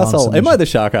shark asshole. Am I the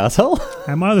shark asshole?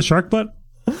 Am I the shark butt?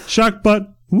 Shark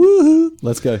butt. Woohoo.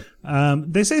 Let's go.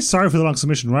 They say sorry for the long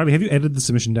submission. Riley, have you edited the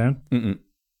submission down? Mm-mm.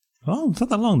 Oh, it's not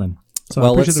that long then. So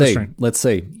well, I appreciate the let's see. restraint. Let's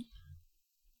see.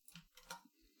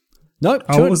 No,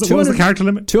 what was the character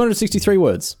limit? 263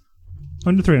 words.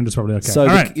 Under 300 is probably okay. So all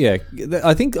right. yeah,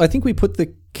 I think we put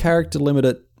the character limit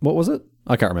at, what was it?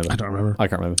 I can't remember. I don't remember. I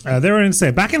can't remember. They were going to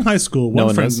say, back in high school,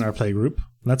 one friend knows. in our playgroup,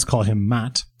 let's call him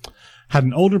Matt, had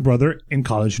an older brother in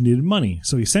college who needed money.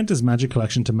 So he sent his Magic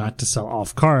collection to Matt to sell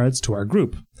off cards to our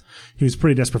group. He was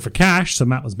pretty desperate for cash, so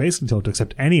Matt was basically told to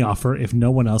accept any offer if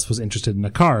no one else was interested in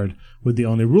a card, with the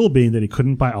only rule being that he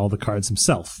couldn't buy all the cards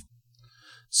himself.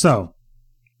 So,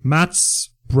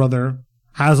 Matt's brother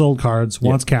has old cards,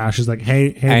 wants cash, is like,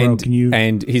 hey, bro, can you...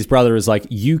 And his brother is like,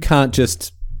 you can't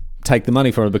just take the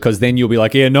money from him, because then you'll be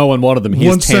like, yeah, no one wanted them. Here's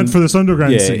 1 cent for this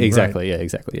underground scene. Exactly, right? yeah,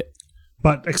 exactly, yeah.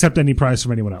 But accept any price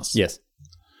from anyone else. Yes.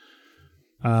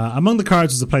 Among the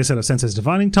cards was a playset of Sensei's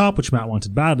Divining Top, which Matt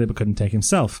wanted badly but couldn't take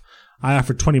himself. I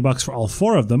offered $20 for all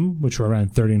 4 of them, which were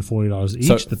around $30 and $40 each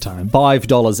at the time.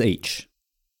 $5 each,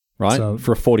 right? So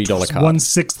for a $40 card.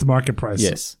 1/6 market price.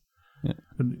 Yes.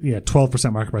 Yeah,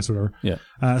 12% market price, whatever. Yeah.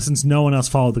 Since no one else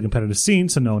followed the competitive scene,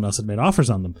 so no one else had made offers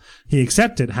on them. He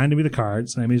accepted, handed me the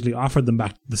cards, and I immediately offered them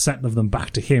back, the set of them back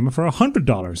to him for $100.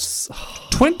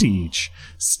 $20 each.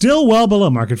 Still well below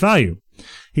market value.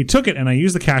 He took it, and I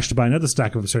used the cash to buy another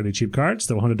stack of absurdly cheap cards.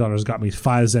 The $100 got me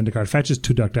 5 Zendikar fetches,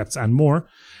 2 Dark Depths, and more.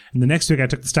 And the next week, I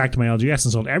took the stack to my LGS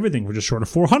and sold everything for just short of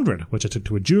 $400, which I took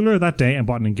to a jeweler that day and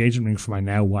bought an engagement ring for my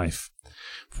now wife.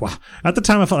 Wow. At the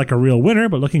time, I felt like a real winner,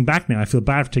 but looking back now, I feel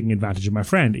bad for taking advantage of my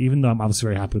friend. Even though I'm obviously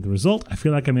very happy with the result, I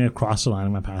feel like I may have crossed the line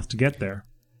on my path to get there.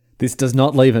 This does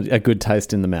not leave a good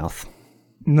taste in the mouth.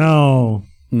 No.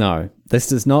 This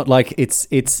does not, like, it's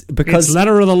because... It's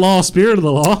letter of the law, spirit of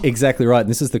the law. Exactly right. And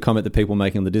this is the comment that people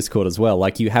make on the Discord as well.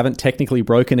 Like, you haven't technically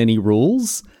broken any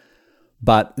rules,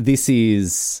 but this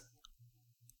is...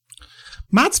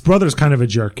 Matt's brother's kind of a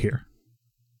jerk here.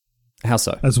 How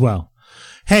so? As well.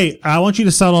 Hey, I want you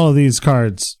to sell all of these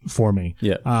cards for me.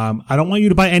 Yeah. I don't want you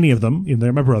to buy any of them.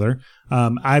 They're my brother.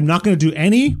 I'm not going to do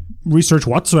any research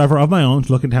whatsoever of my own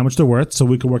to look into how much they're worth so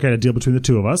we can work out a deal between the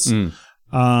two of us.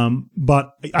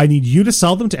 But I need you to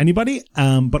sell them to anybody,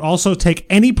 but also take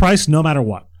any price no matter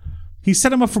what. He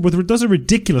set him up with those are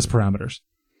ridiculous parameters.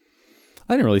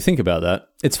 I didn't really think about that.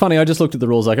 It's funny, I just looked at the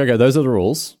rules like, okay, those are the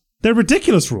rules. They're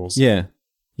ridiculous rules. Yeah.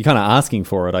 You're kind of asking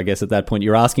for it, I guess, at that point.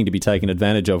 You're asking to be taken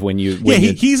advantage of when you...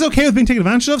 He's okay with being taken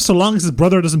advantage of so long as his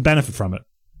brother doesn't benefit from it.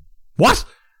 What?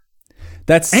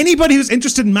 That's anybody who's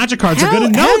interested in Magic cards are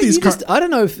going to know these cards. I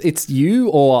don't know if it's you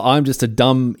or I'm just a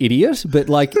dumb idiot, but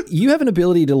like you have an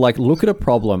ability to like look at a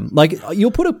problem. Like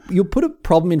you'll put a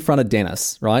problem in front of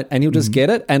Dennis, right? And he'll just get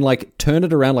it and like turn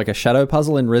it around like a shadow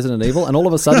puzzle in Resident Evil, and all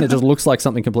of a sudden it just looks like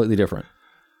something completely different.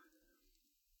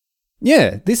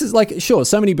 Yeah, this is like, sure,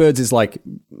 So Many Birds is like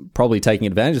probably taking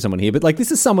advantage of someone here, but like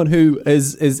this is someone who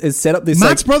is set up this...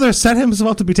 Matt's brother set himself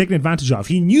up to be taken advantage of.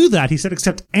 He knew that. He said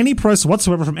accept any price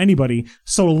whatsoever from anybody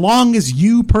so long as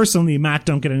you personally, Matt,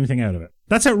 don't get anything out of it.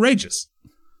 That's outrageous.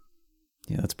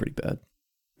 Yeah, that's pretty bad.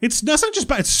 That's not just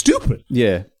bad, it's stupid.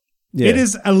 Yeah. It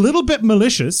is a little bit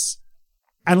malicious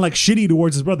and like shitty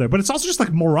towards his brother, but it's also just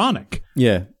like moronic.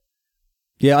 Yeah.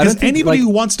 Yeah, I don't think anybody who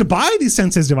wants to buy these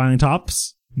Sensei's Divining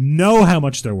Tops know how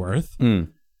much they're worth.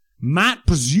 Matt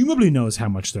presumably knows how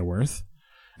much they're worth.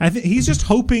 I think he's just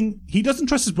hoping he doesn't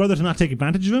trust his brother to not take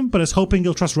advantage of him, but is hoping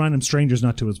he'll trust random strangers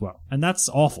not to as well. And that's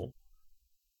awful.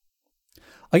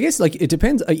 I guess like it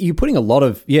depends. You're putting a lot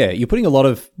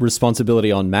of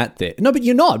responsibility on Matt there. No, but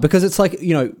you're not, because it's like,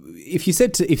 you know, if you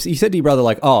said to your brother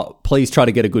like, "Oh, please try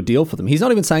to get a good deal for them." He's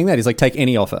not even saying that. He's like, "Take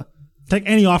any offer." Take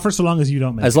any offer so long as you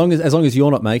don't make it. As long as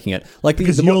you're not making it. Like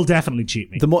because you'll definitely cheat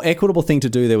me. The more equitable thing to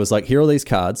do there was like, here are these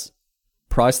cards,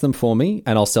 price them for me,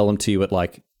 and I'll sell them to you at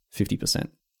like 50%.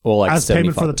 Or like as 75%.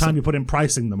 Payment for the time you put in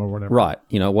pricing them or whatever. Right.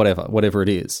 You know, whatever it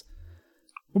is.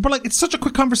 But like, it's such a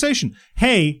quick conversation.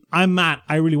 Hey, I'm Matt.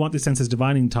 I really want these Sensei's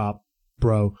Divining Top,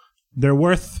 bro. They're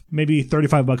worth maybe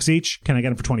 $35 each. Can I get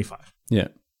them for $25? Yeah.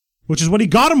 Which is what he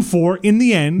got them for in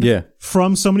the end. Yeah.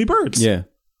 From So Many Birds. Yeah.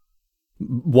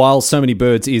 While So Many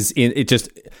Birds is in it,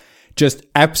 just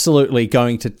absolutely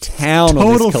going to town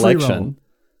on this collection,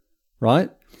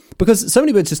 right? Because So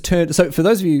Many Birds just turned. So for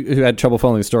those of you who had trouble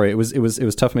following the story, it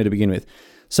was tough for me to begin with.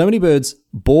 So Many Birds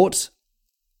bought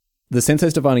the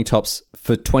Sensei's Divining Tops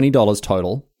for $20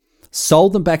 total,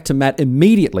 sold them back to Matt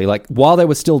immediately, like while they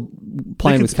were still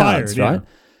playing with cards, yeah. right?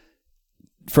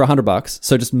 For $100,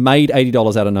 so just made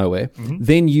 $80 out of nowhere.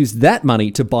 Then used that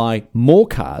money to buy more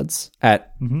cards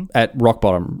at rock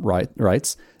bottom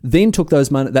rates. Then took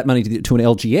that money to an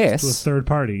LGS, To a third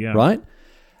party, yeah. right?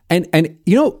 And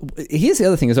you know, here's the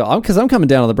other thing as well, because I'm coming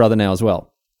down on the brother now as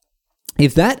well.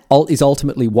 If that is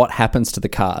ultimately what happens to the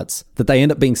cards, that they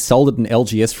end up being sold at an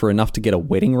LGS for enough to get a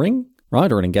wedding ring,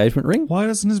 right, or an engagement ring, Why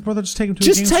doesn't his brother just take him to a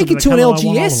just game take store it to that an I want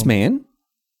all of LGS, them? man.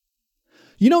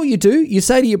 You know what you do? You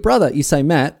say to your brother, you say,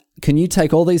 Matt, can you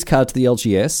take all these cards to the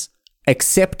LGS,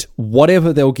 accept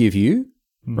whatever they'll give you,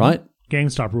 right?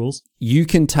 GameStop rules. You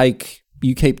keep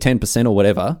 10% or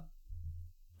whatever,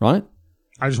 right?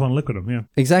 I just want to liquid them, yeah.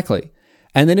 Exactly.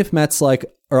 And then if Matt's like,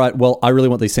 all right, well, I really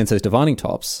want these Sensei's Divining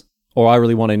Tops, or I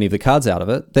really want any of the cards out of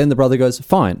it, then the brother goes,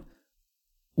 fine.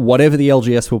 Whatever the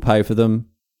LGS will pay for them,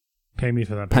 Pay me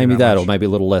for that. pay me that, or maybe a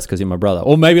little less because you're my brother.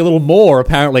 Or maybe a little more,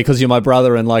 apparently, because you're my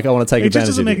brother and, like, I want to take It just advantage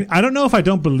doesn't of you. make. I don't know if I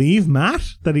don't believe Matt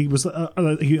that he was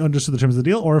he understood the terms of the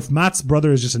deal, or if Matt's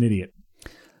brother is just an idiot.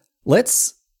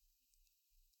 Let's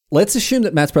assume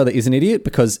that Matt's brother is an idiot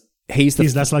because he's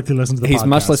less likely to listen to the podcast. He's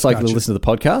much less likely to Gotcha. listen to the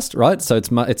podcast, right? So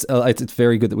it's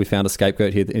very good that we found a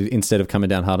scapegoat here instead of coming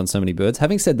down hard on so many birds.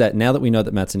 Having said that, now that we know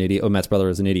that Matt's an idiot, or Matt's brother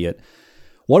is an idiot,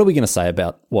 what are we going to say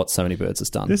about what So Many Birds has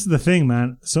done? This is the thing,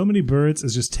 man. So Many Birds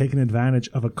is just taking advantage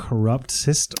of a corrupt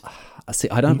system. See,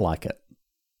 I don't like it.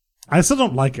 I still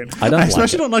don't like it. I don't like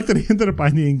especially it. don't like that he ended up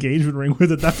buying the engagement ring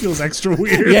with it. That feels extra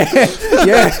weird.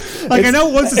 Yeah. Like, I know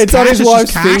once it's cash, on his it's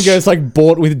wife's just cash. finger. It's like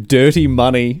bought with dirty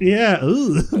money. Yeah.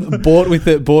 Ugh. bought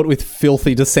with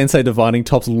filthy Sensei Divining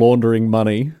Tops laundering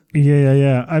money.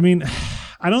 Yeah. I mean,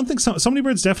 I don't think so. So Many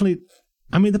Birds definitely.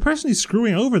 I mean, the person he's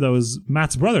screwing over though is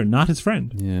Matt's brother, not his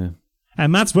friend. Yeah.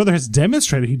 And Matt's brother has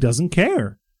demonstrated he doesn't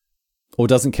care. Or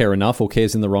doesn't care enough, or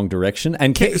cares in the wrong direction,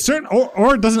 and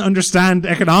Or doesn't understand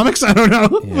economics. I don't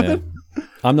know. Yeah.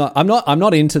 I'm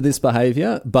not into this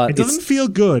behavior, but It doesn't feel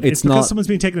good. It's because not- someone's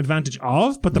being taken advantage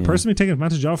of, but the person being taken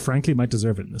advantage of, frankly, might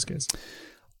deserve it in this case.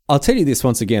 I'll tell you this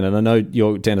once again, and I know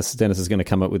Dennis is going to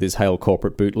come up with his hail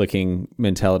corporate bootlicking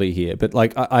mentality here, but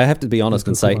like I have to be honest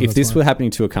and say, if this were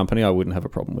happening to a company, I wouldn't have a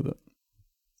problem with it.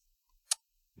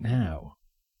 Now,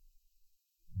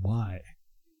 why?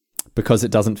 Because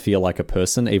it doesn't feel like a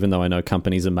person, even though I know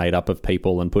companies are made up of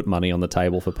people and put money on the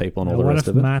table for people and all the What rest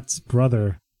if of it. Matt's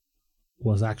brother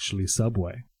was actually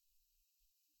Subway?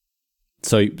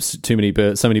 So so many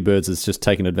birds has just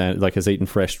taken advantage, like has eaten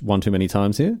fresh one too many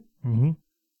times here. Mm-hmm.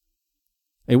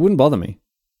 It wouldn't bother me.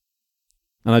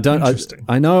 And I don't. Interesting.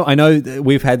 I know that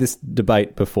we've had this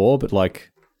debate before, but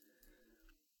like,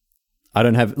 I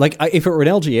don't have like if it were an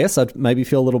LGS, I'd maybe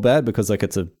feel a little bad because like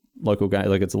it's a local game,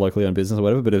 like it's a locally owned business or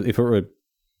whatever. But if it were,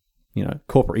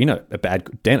 a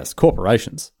bad Dennis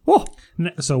corporations. Oh,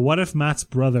 So what if Matt's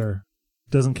brother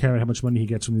doesn't care how much money he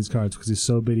gets from these cards because he's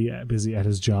so busy at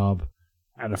his job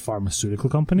at a pharmaceutical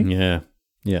company?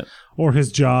 yeah, Or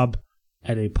his job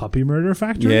at a puppy murder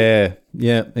factory?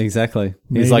 yeah, exactly.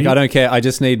 Maybe. He's like, I don't care. I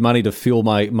just need money to fuel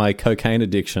my cocaine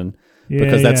addiction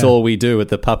because that's all we do at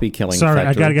the puppy killing Sorry, factory.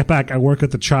 I gotta get back. I work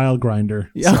at the child grinder.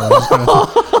 So I'm just gonna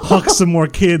hook some more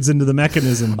kids into the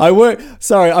mechanism.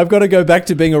 I've got to go back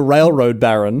to being a railroad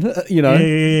baron,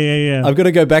 Yeah. I've got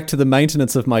to go back to the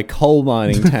maintenance of my coal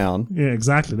mining town. Yeah,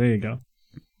 exactly. There you go.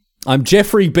 I'm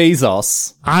Jeffrey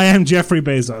Bezos. I am Jeffrey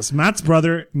Bezos. Matt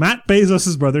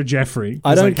Bezos' brother, Jeffrey.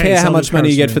 I was don't like, hey, care how sell much this money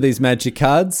you car get to for me. these magic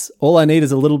cards. All I need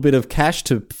is a little bit of cash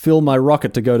to fill my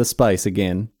rocket to go to space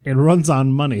again. It runs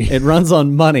on money. It runs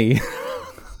on money.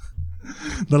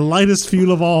 The lightest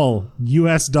fuel of all,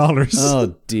 US dollars.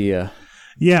 Oh dear.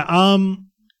 Yeah,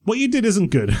 what you did isn't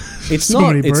good. It's So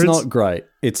not many it's birds. not great.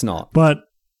 It's not. But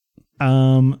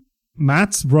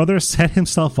Matt's brother set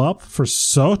himself up for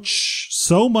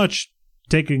so much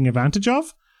taking advantage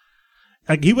of.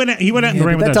 Like he went out in the rain But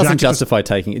with that that doesn't jacket. justify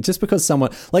taking it. Just because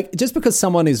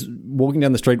someone is walking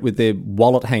down the street with their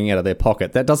wallet hanging out of their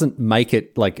pocket, that doesn't make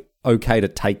it like okay to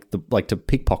to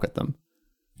pickpocket them.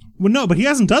 Well, no, but he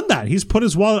hasn't done that. He's put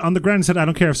his wallet on the ground and said, "I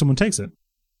don't care if someone takes it."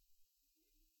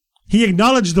 He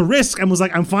acknowledged the risk and was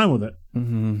like, "I'm fine with it."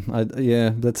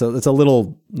 It's a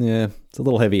little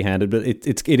heavy-handed, but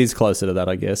it is closer to that,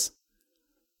 I guess.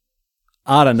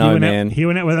 I don't know, man. He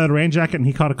went out without a rain jacket and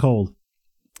he caught a cold.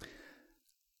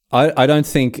 I don't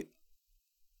think.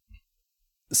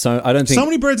 So I don't think. So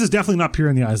Many Birds is definitely not pure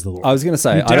in the eyes of the Lord. I was going to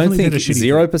say He I don't definitely think did a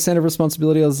shitty 0% of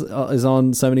responsibility is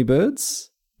on So Many Birds,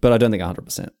 but I don't think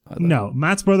 100%. Either. No,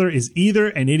 Matt's brother is either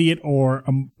an idiot or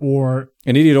An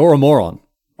idiot or a moron.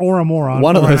 a moron,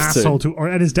 One of or an those two. asshole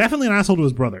and is definitely an asshole to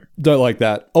his brother. Don't like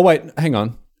that. Oh wait, hang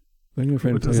on. When your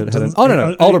friend Does- had does-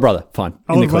 no, older brother. Fine.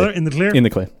 Older brother in the clear? In the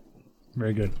clear.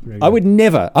 Very good. Very good. I would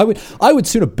never. I would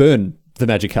sooner burn the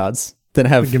magic cards than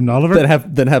have Give them to Oliver?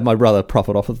 than have my brother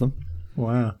profit off of them.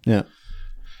 Wow. Yeah.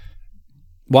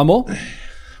 One more.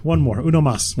 One more. Uno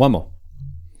mas. One more.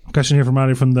 Question here from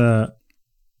Riley from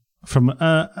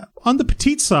on the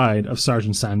petite side of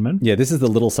Sergeant Sandman. Yeah, this is the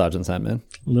little Sergeant Sandman.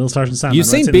 Little Sergeant Sandman. You've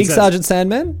seen writes in Big and says, Sergeant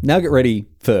Sandman? Now get ready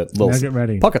for little. Now get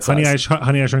ready. Pocket size.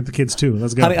 Honey, I Shrunk the Kids too.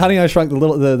 Let's go. Honey, I Shrunk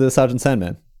the Sergeant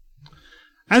Sandman.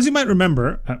 As you might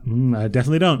remember, I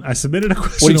definitely don't. I submitted a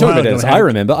question. What are you a talking while about,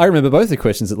 ago. Dennis? I remember both the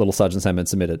questions that Little Sergeant Sandman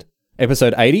submitted.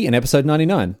 Episode 80 and episode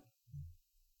 99.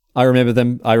 I remember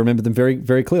them very,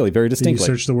 very clearly, very Did you distinctly.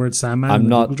 search the word Sandman? I'm in the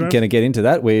not Google Drive? going to get into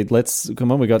that.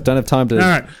 Come on. Don't have time to. All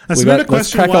right. I we submitted got- a question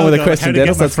let's crack a while on with ago a question, how to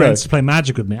Dennis. get my Let's go. friends to play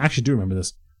Magic with me. I actually do remember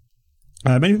this.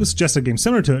 Many people suggested a game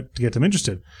similar to it to get them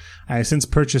interested. I have since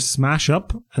purchased Smash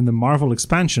Up and the Marvel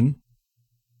expansion,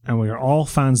 and we are all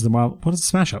fans of the Marvel. What is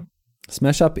Smash Up?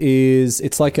 Smash Up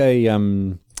it's like a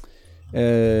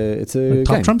it's a Like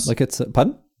Top game. Trumps? Like it's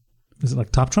pardon? Is it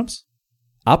like Top Trumps?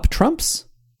 Up Trumps?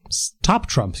 Top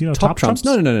Trumps. You know Top Trumps?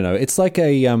 No. It's like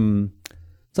a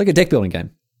deck building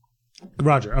game.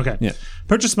 Roger. Okay. Yeah.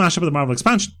 Purchased Smash Up with the Marvel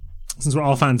expansion, since we're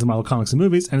all fans of Marvel comics and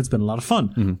movies, and it's been a lot of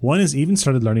fun. One has even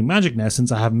started learning Magic now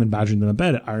since I haven't been badgering them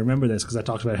about it. I remember this because I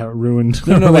talked about how it ruined.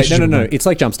 No. relationship. It's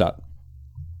like Jumpstart.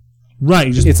 Right.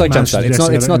 You just It's like managed to Jumpstart. do It's this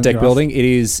not. It's together not deck and you're off. building.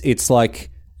 It's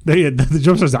like. The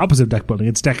Jumpstart's the opposite of deck building.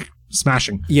 It's deck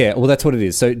smashing. Yeah. Well, that's what it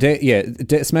is. So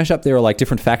Smash Up. There are like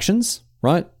different factions,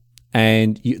 right?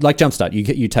 And like Jumpstart,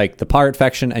 you take the pirate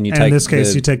faction and you And take in this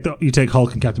case, the, you take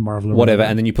Hulk and Captain Marvel or whatever,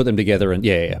 and then you put them together and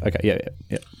yeah.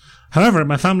 However,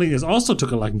 my family has also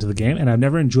took a liking to the game, and I've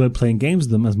never enjoyed playing games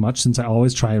with them as much since I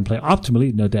always try and play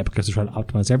optimally, no doubt because they try to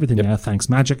optimize everything now, thanks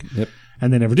Magic,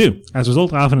 and they never do. As a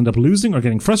result, I often end up losing or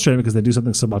getting frustrated because they do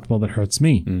something suboptimal that hurts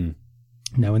me.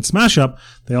 Now, in Smash Up,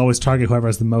 they always target whoever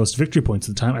has the most victory points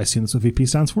at the time. I assume that's what VP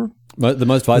stands for. The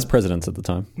most vice presidents at the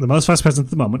time. The most vice presidents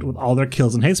at the moment with all their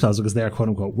kills and hate spells because they are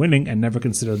quote-unquote winning and never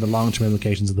consider the long-term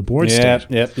implications of the board state.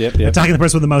 Yep. Attacking the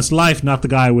person with the most life, not the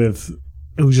guy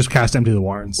who just cast Empty the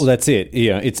Warrens. Well, that's it.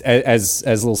 Yeah, it's as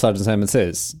Little Sergeant Sandman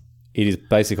says. It is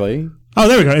basically. Oh,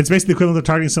 there we go. It's basically the equivalent of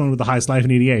targeting someone with the highest life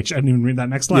in EDH. I didn't even read that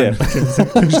next line.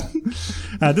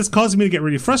 This causes me to get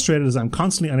really frustrated as I'm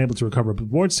constantly unable to recover a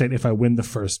board state if I win the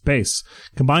first base.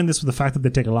 Combine this with the fact that they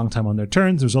take a long time on their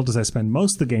turns. The result is I spend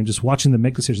most of the game just watching them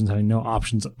make decisions having no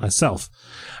options myself.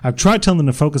 I've tried telling them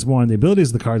to focus more on the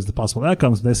abilities of the cards and the possible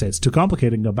outcomes, but they say it's too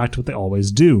complicated and go back to what they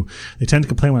always do. They tend to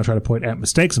complain when I try to point out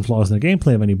mistakes and flaws in their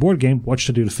gameplay of any board game. What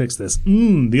should I do to fix this?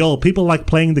 The old people like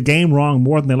playing the game wrong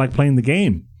more than they like playing the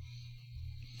game.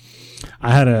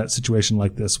 I had a situation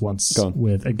like this once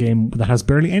with a game that has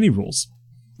barely any rules.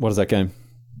 What is that game?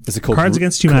 Is it called Cards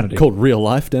Against Humanity? Called Real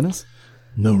Life, Dennis?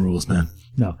 No rules, man.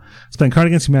 No. It's playing Card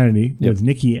Against Humanity with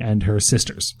Nikki and her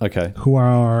sisters. Okay. Who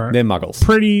are They're muggles.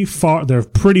 pretty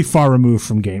far removed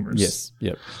from gamers. Yes.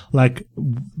 Yep. Like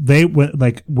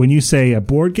when you say a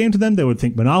board game to them, they would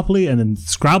think Monopoly, and then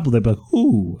Scrabble, they'd be like,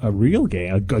 "Ooh, a real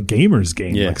game, a gamer's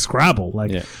game, like Scrabble."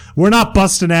 Like we're not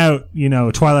busting out,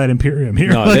 Twilight Imperium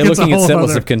here. No, like, they're looking at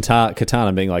Settlers other... of Catan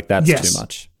and being like, "That's too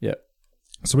much." Yep.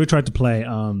 So we tried to play.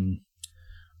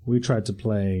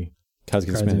 Cards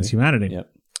Against Humanity. Yep.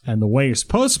 And the way you're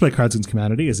supposed to play Cards Against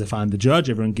Humanity is if I'm the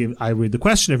judge, I read the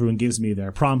question, everyone gives me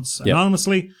their prompts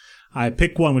anonymously. I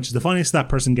pick one, which is the funniest, that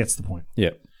person gets the point.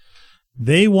 Yep.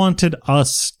 They wanted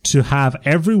us to have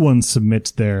everyone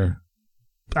submit their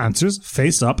answers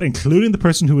face up, including the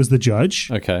person who was the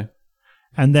judge. Okay.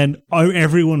 And then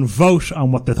everyone vote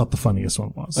on what they thought the funniest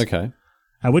one was. Okay.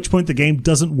 At which point the game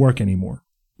doesn't work anymore.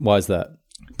 Why is that?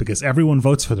 Because everyone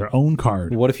votes for their own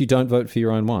card. What if you don't vote for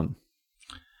your own one?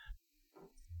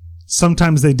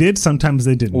 Sometimes they did, sometimes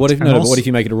they didn't. What if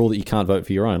you make it a rule that you can't vote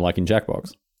for your own, like in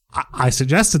Jackbox? I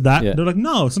suggested that. Yeah. They're like,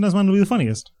 no, sometimes mine will be the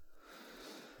funniest.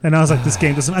 And I was like, this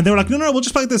game doesn't... And they were like, no, we'll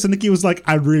just play this. And Nikki was like,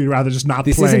 I'd really rather just not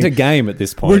play. This isn't a game at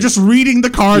this point. We're just reading the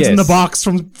cards in the box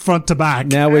from front to back.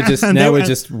 Now we're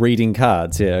just reading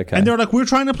cards. Yeah, okay. And they were like, we're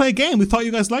trying to play a game. We thought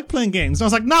you guys liked playing games. And I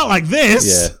was like, not like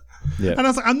this. Yeah. And I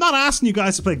was like, I'm not asking you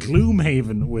guys to play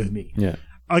Gloomhaven with me. Yeah.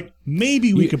 Like,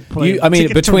 maybe we could play...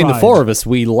 between the four of us,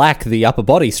 we lack the upper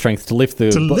body strength to lift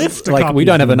the... copy we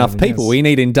don't of have enough Gloomhaven, people. yes. We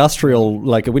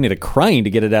need we need a crane to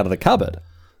get it out of the cupboard.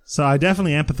 So I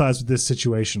definitely empathize with this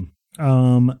situation.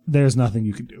 There's nothing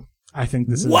you can do. I think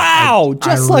this is... Wow!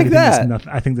 Just I like really think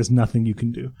that. I think there's nothing you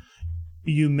can do.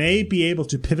 you may be able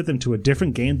to pivot them to a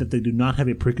different game that they do not have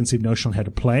a preconceived notion on how to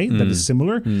play that is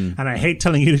similar. And I hate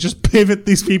telling you to just pivot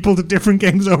these people to different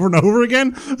games over and over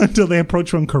again until they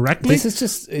approach one correctly.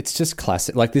 It's just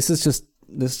classic. Like this is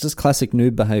just classic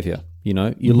noob behavior. You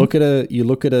know, you look at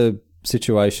a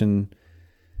situation.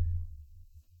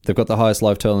 They've got the highest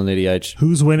life total in EDH.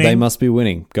 Who's winning? They must be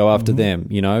winning. Go after them.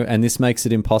 You know, and this makes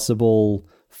it impossible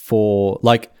for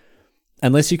like.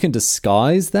 Unless you can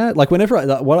disguise that. Like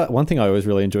one thing I always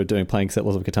really enjoyed doing playing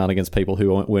Settlers of Catan against people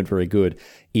who weren't very good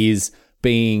is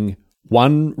being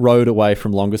one road away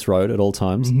from longest road at all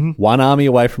times, one army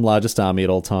away from largest army at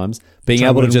all times, being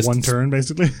able to just... one turn,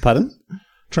 basically. Pardon?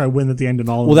 Try win at the end and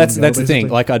all. Well, that's the thing.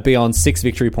 Like I'd be on 6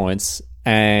 victory points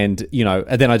and, you know,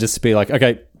 and then I'd just be like,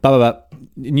 okay,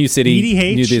 new city,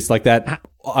 EDH, new this, like that.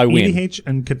 I win. EDH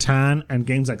and Catan and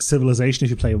games like Civilization, if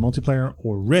you play with multiplayer,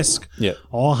 or Risk,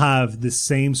 all have this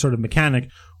same sort of mechanic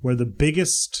where the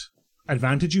biggest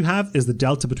advantage you have is the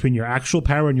delta between your actual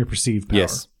power and your perceived power.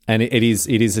 Yes, and it is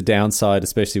a downside,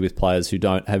 especially with players who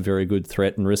don't have very good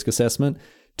threat and risk assessment,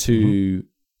 for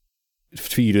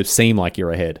you to seem like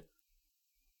you're ahead.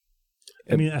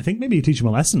 I mean, I think maybe you teach them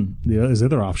a lesson. Is the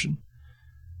other option.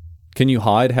 Can you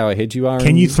hide how ahead you are?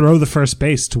 Can you throw the first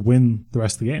base to win the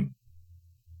rest of the game?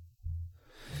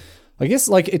 I guess,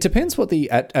 like, it depends what the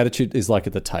attitude is like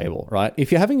at the table, right?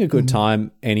 If you're having a good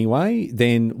time anyway,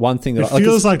 then one thing that... It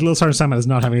feels like Little Sergeant Simon is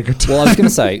not having a good time. Well, I was going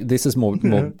to say, this is more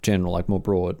general, like more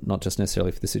broad, not just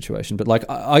necessarily for the situation. But, like,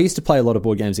 I used to play a lot of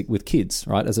board games with kids,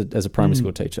 right, as a primary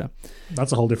school teacher.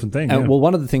 That's a whole different thing. And, well,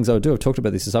 one of the things I would do, I've talked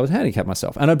about this, is I would handicap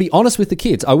myself. And I'd be honest with the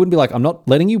kids. I wouldn't be like, I'm not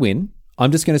letting you win.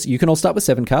 I'm just going to... You can all start with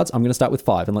 7 cards. I'm going to start with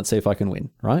 5, and let's see if I can win,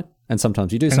 right? And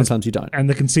sometimes you do, sometimes you don't. And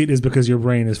the conceit is because your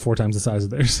brain is 4 times the size of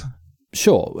theirs.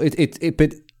 Sure,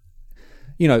 but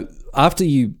you know, after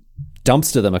you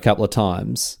dumpster them a couple of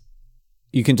times,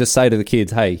 you can just say to the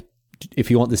kids, "Hey, if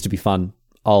you want this to be fun,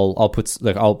 I'll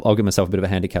give myself a bit of a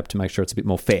handicap to make sure it's a bit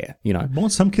more fair." You know,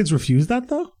 won't some kids refuse that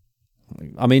though?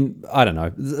 I mean, I don't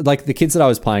know. Like the kids that I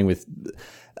was playing with,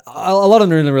 a lot of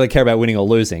them didn't really care about winning or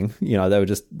losing. You know, they were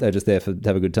just there to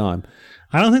have a good time.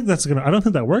 I don't think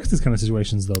that works in these kind of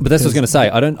situations though. But that's what I was going to say.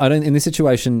 I don't in this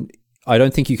situation. I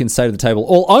don't think you can say to the table,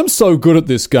 "Oh, I'm so good at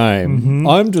this game.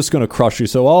 I'm just going to crush you,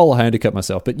 so I'll handicap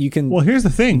myself." But you can... Well, here's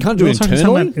the thing. You can't do it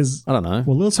internally? I don't know.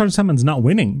 Well, Little Sergeant Simon's not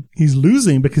winning. He's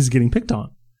losing because he's getting picked on.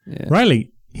 Yeah.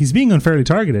 Riley, he's being unfairly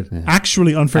targeted. Yeah.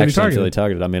 Actually unfairly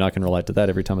targeted. I mean, I can relate to that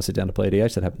every time I sit down to play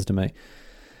EDH. That happens to me.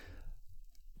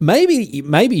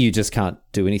 Maybe you just can't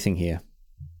do anything here.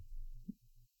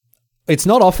 It's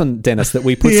not often, Dennis, that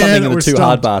we put something in a too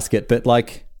hard basket, but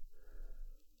like...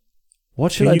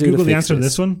 What should I do to Google fix the answer this? to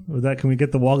this one? Or that, can we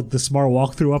get the smart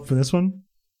walkthrough up for this one?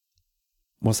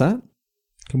 What's that?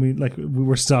 Can we, we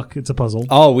were stuck. It's a puzzle.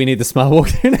 Oh, we need the smart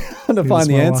walkthrough now to find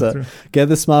the answer. Get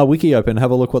the smart wiki open. Have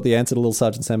a look what the answer to Little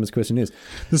Sergeant Simon's question is.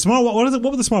 What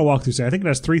would the smart walkthrough say? I think it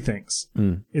has 3 things.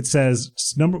 It says,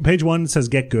 page 1, it says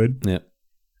get good. Yeah.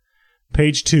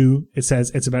 Page 2, it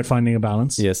says it's about finding a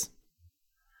balance. Yes.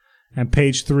 And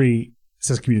page 3, it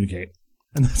says communicate.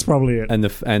 And that's probably it.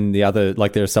 And the other,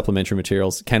 like, there are supplementary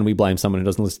materials. Can we blame someone who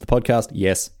doesn't listen to the podcast?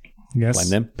 Yes. Blame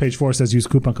them. Page 4 says use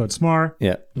coupon code SMAR.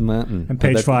 Yeah. And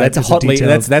page 5 that's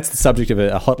is that's the subject of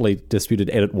a hotly disputed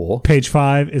edit war. Page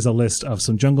 5 is a list of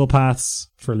some jungle paths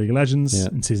for League of Legends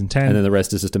in season 10. And then the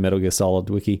rest is just a Metal Gear Solid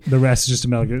wiki. The rest is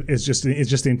just it's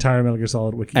just the entire Metal Gear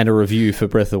Solid wiki. And a review for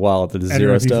Breath of the Wild that is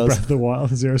 0 stars. Breath of the Wild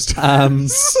 0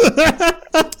 stars.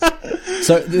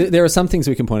 So there are some things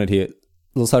we can point at here.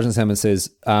 Little Sergeant Simon says,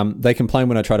 they complain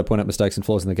when I try to point out mistakes and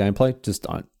flaws in the gameplay. Just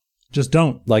don't. Just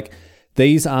don't. Like,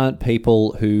 these aren't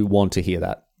people who want to hear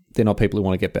that. They're not people who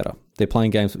want to get better. They're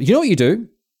playing games. You know what you do?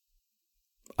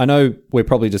 I know we're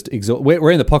probably just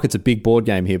we're in the pockets of big board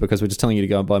game here because we're just telling you to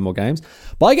go and buy more games.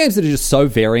 Buy games that are just so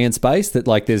variance-based that,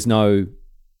 like, there's no...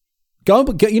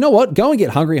 you know what? Go and get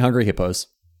Hungry Hippos.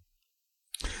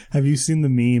 Have you seen the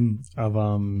meme of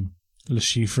Le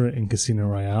Chiffre in Casino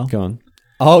Royale? Go on.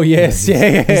 Oh, yes.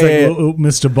 Yeah. He's like, oh,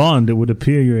 Mr. Bond, it would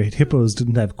appear your hippos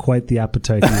didn't have quite the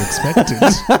appetite you expected.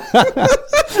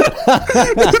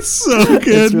 It's so good.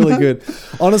 It's really good.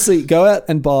 Honestly, go out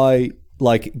and buy,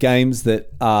 like, games that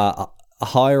are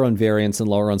higher on variance and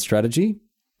lower on strategy,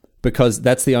 because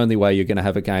that's the only way you're going to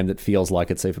have a game that feels like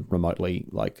it's even remotely,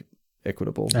 like,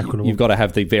 equitable. You've got to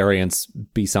have the variance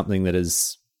be something that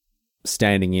is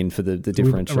standing in for the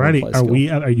differential.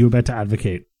 Are you about to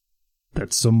advocate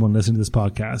that someone listening to this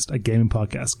podcast, a gaming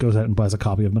podcast, goes out and buys a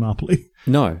copy of Monopoly?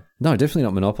 No, definitely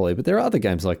not Monopoly. But there are other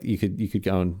games like you could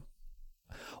go and,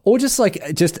 or just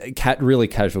really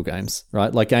casual games,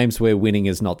 right? Like games where winning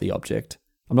is not the object.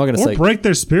 I'm not going to say break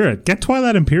their spirit. Get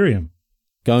Twilight Imperium.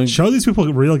 Go and Show these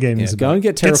people real gaming. Yeah, go and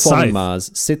get Terraforming Mars.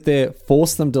 Sit there,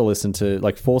 force them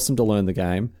to force them to learn the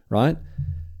game, right?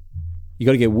 You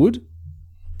got to get wood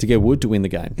to win the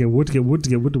game. Get wood to win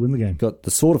the game. Got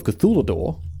the Sword of Cthulhu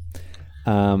door.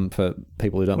 For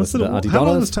people who don't listen to Auntie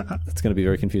Donna's, it's going to be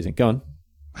very confusing. Go on.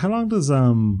 How long does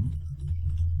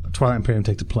Twilight Imperium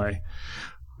take to play?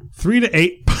 3 to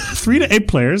 8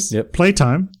 players. Yep.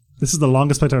 Playtime. This is the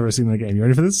longest playtime I've ever seen in a game. You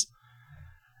ready for this?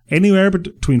 Anywhere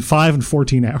between 5 and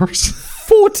 14 hours.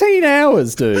 14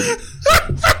 hours, dude.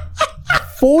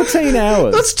 14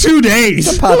 hours. That's 2 days.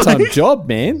 It's a part-time job,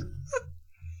 man.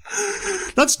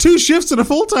 That's 2 shifts and a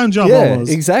full-time job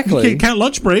almost. Exactly. You can't count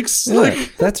lunch breaks. Yeah,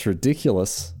 that's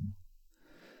ridiculous.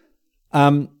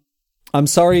 I'm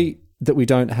sorry that we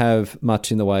don't have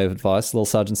much in the way of advice, Little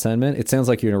Sergeant Sandman. It sounds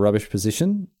like you're in a rubbish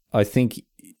position.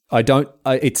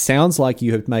 It sounds like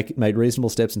you have made reasonable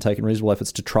steps and taken reasonable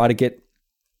efforts to try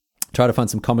to find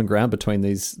some common ground between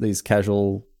these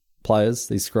casual players,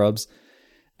 these scrubs,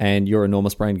 and your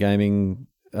enormous brain gaming,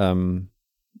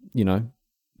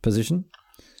 position.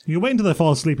 You can wait until they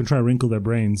fall asleep and try to wrinkle their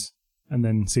brains, and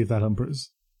then see if that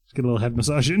improves. Just get a little head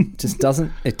massage in.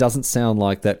 It doesn't sound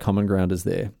like that common ground is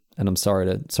there, and I'm sorry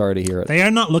to hear it. They are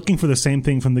not looking for the same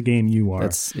thing from the game you are.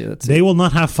 They will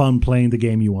not have fun playing the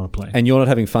game you want to play, and you're not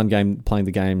having fun playing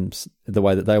the games the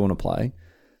way that they want to play.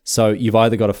 So you've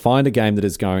either got to find a game that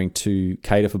is going to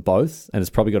cater for both, and it's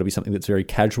probably got to be something that's very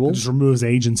casual. It just removes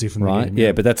agency from the game.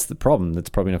 Yeah, but that's the problem. That's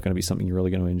probably not going to be something you're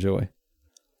really going to enjoy.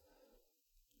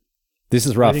 This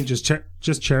is rough. I think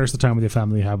just cherish the time with your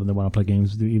family you have when they want to play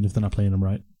games with you, even if they're not playing them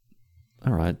right.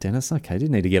 All right, Dennis. Okay,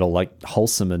 didn't need to get all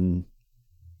wholesome and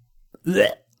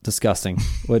disgusting.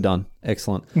 We're done.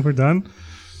 Excellent. We're done.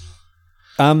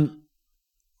 We're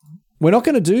not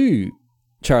going to do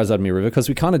Charizard Mirror River because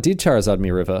we kind of did Charizard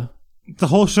Mirror River. The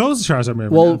whole show's Charizard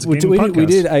Mirror River. Well, we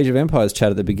did Age of Empires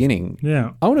chat at the beginning.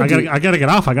 Yeah, I gotta get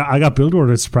off. I got build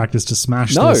orders to practice to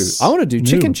smash. No, this I want to do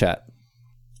chicken chat.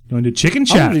 You want to do chicken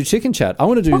chat? I want to do chicken chat. I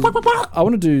want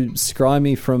to do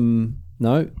Scry from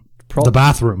the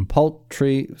bathroom.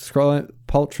 Scry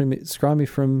me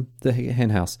from the hen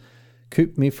house.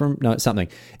 Coop me from something.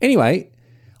 Anyway,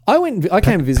 I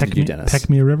came and visited you, Dennis. Peck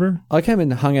me a river. I came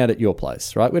and hung out at your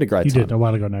place. Right, we had a great time. You did a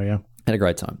while ago now. Yeah, had a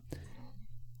great time.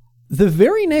 The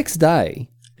very next day.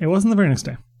 It wasn't the very next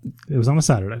day. It was on a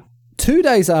Saturday. 2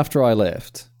 days after I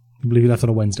left. I believe you left on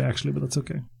a Wednesday, actually, but that's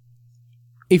okay.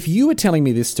 If you were telling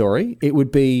me this story, it would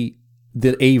be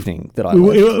the evening that I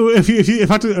left.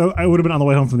 I would have been on the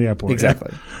way home from the airport.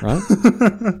 Exactly. Yeah. Right?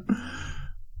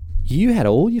 You had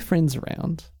all your friends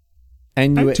around.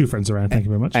 And I had 2 friends around, thank you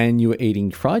very much. And you were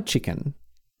eating fried chicken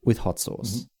with hot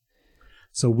sauce. Mm-hmm.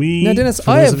 So now, Dennis,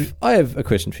 I have a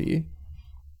question for you.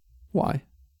 Why?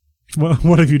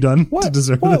 What have you done to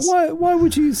deserve this? Why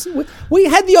would you? We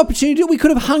had the opportunity. We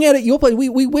could have hung out at your place.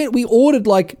 We ordered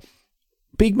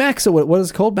Big Macs or what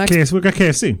is it called? Max? KFC. We got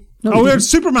KFC. No, we were at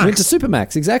Supermax. We went to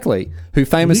Supermax, exactly. Who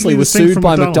famously was sued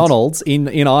by McDonald's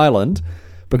in Ireland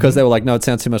because they were like, no, it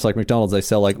sounds too much like McDonald's. They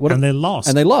sell what? And they lost.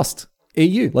 And they lost.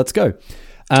 EU, let's go.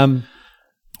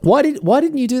 Why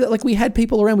didn't you do that? We had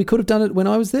people around. We could have done it when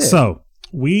I was there. So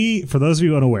for those of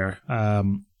you unaware,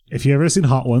 if you've ever seen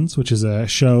Hot Ones, which is a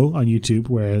show on YouTube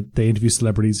where they interview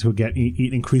celebrities who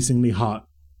eat increasingly hot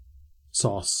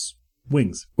sauce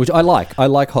wings, which I like. I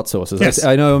like hot sauces. Yes.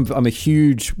 I know I'm a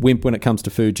huge wimp when it comes to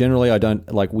food. Generally, I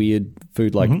don't like weird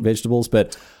food like vegetables,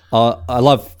 but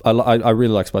I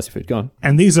really like spicy food. Go on.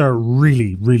 And these are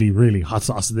really, really, really hot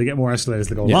sauces. They get more escalated as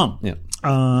they go along. Yeah.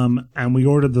 And we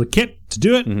ordered the kit to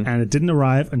do it, and it didn't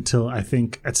arrive until I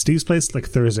think at Steve's place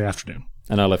Thursday afternoon.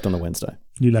 And I left on the Wednesday.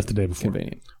 You left the day before.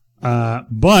 Convenient.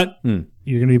 But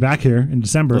you're going to be back here in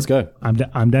December. Let's go.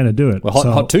 I'm down to do it. Well,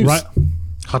 hot twos. Right,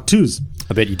 hot twos.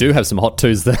 I bet you do have some hot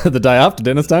twos the day after,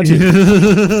 Dennis, don't you?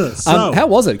 How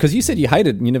was it? Because you said you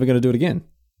hated it and you're never going to do it again.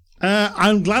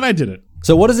 I'm glad I did it.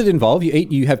 So what does it involve?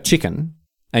 You have chicken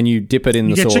and you dip it in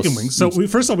the sauce. You get chicken wings. So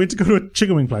first of all, we had to go to a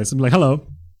chicken wing place and be like, hello,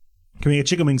 can we get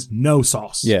chicken wings? No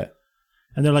sauce. Yeah.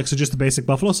 And they're like, so just the basic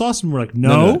buffalo sauce? And we're like,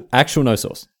 no. Actual no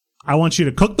sauce. I want you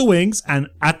to cook the wings, and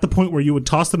at the point where you would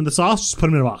toss them in the sauce, just put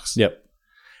them in a box. Yep.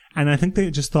 And I think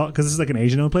they just thought, because this is like an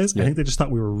Asian-owned place, I think they just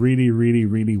thought we were really, really,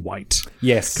 really white.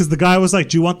 Yes. Because the guy was like,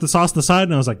 do you want the sauce on the side?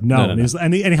 And I was like, no. And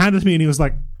he handed it to me, and he was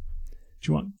like, do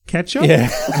you want ketchup?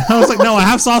 Yeah. And I was like, no, I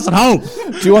have sauce at home.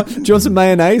 Do you want some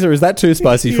mayonnaise, or is that too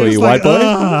spicy for you, white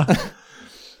boy?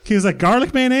 He was like,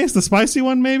 garlic mayonnaise, the spicy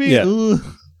one, maybe? Yeah. Ugh.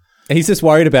 He's just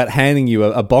worried about handing you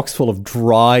a box full of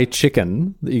dry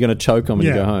chicken that you're going to choke on when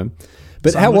you go home.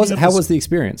 But how was the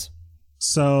experience?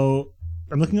 So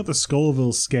I'm looking up the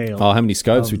Scoville scale. Oh, how many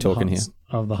scopes are we talking here?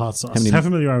 Of the hot sauce. How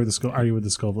familiar are you with the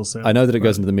Scoville scale? I know that it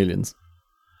goes into the millions.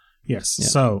 Yes. Yeah.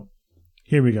 So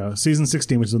here we go. Season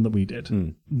 16, which is the one that we did.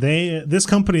 This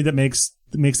company that makes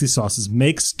these sauces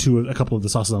makes a couple of the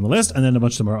sauces on the list, and then a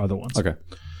bunch of them are other ones. Okay.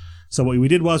 So what we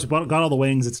did was we got all the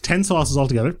wings. It's 10 sauces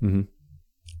altogether. Mm-hmm.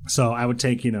 So I would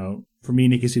take, for me,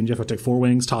 Nikki, Steve, and Jeff, I'd take 4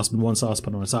 wings, toss them in one sauce,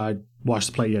 put them on a side, wash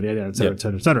the plate, yada, yada, et cetera, et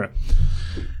cetera, et cetera.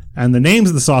 And the names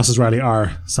of the sauces, Riley,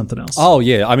 are something else. Oh,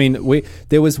 yeah. I mean,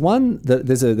 there was one,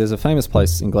 there's a famous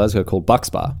place in Glasgow called Bucks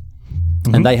Bar.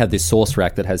 Mm-hmm. And they have this sauce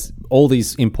rack that has all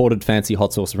these imported fancy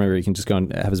hot sauces. Remember, you can just go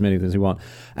and have as many of them as you want.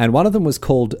 And one of them was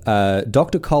called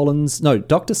Dr. Colin's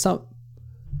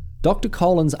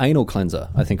Anal Cleanser,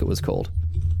 I think it was called.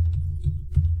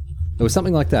 It was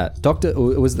something like that.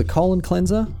 Was it the Colon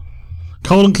Cleanser?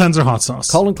 Colon Cleanser hot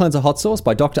sauce. Colon Cleanser hot sauce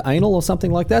by Dr. Anal or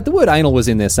something like that. The word anal was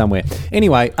in there somewhere.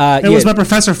 Anyway. It was by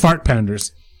Professor Fart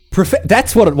Pounders.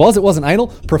 That's what it was. It wasn't anal.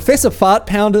 Professor Fart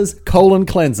Pounders Colon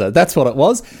Cleanser. That's what it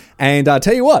was. And I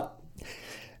tell you what,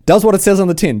 does what it says on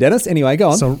the tin. Dennis, anyway, go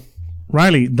on. So,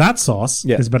 Riley, that sauce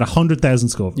is about 100,000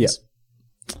 Scovilles. Yeah.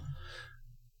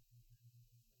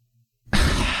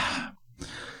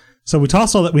 So we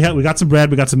tossed all that. We got some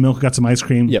bread, we got some milk, we got some ice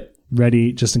cream. Yep.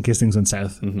 Ready just in case things went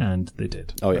south. Mm-hmm. And they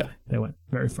did. Oh, yeah. They went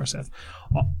very far south.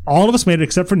 All of us made it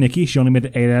except for Nikki. She only made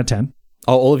it 8 out of 10.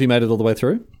 Oh, all of you made it all the way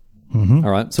through? Mm-hmm.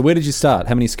 All right. So where did you start?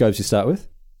 How many scopes you start with?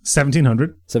 1,700.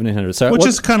 1,700. So which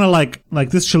is kind of like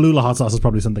this Cholula hot sauce is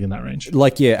probably something in that range. I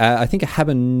think a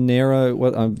habanero.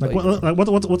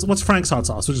 What's Frank's hot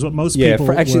sauce, which is what most people.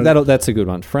 That's a good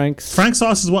one. Frank's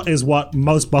sauce is what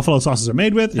most buffalo sauces are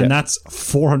made with, and that's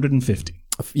 450.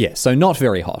 Yeah, so not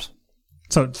very hot.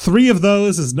 So 3 of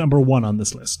those is number 1 on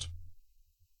this list.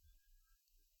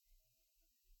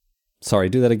 Sorry,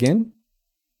 do that again.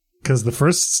 Because the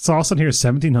first sauce on here is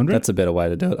 1,700. That's a better way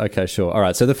to do it. Okay, sure. All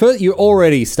right. So the first, you're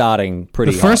already starting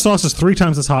pretty hot. The first sauce is 3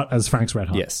 times as hot as Frank's Red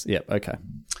Hot. Yes. Yep. Okay.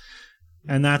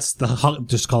 And that's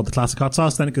just called the classic hot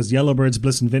sauce. Then it goes Yellowbird's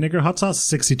Bliss and Vinegar hot sauce,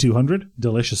 6,200.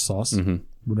 Delicious sauce. Mm-hmm.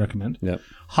 Would recommend. Yep.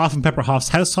 Hoff and Pepper Hoff's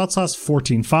House hot sauce,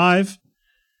 14,500.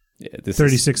 Yeah,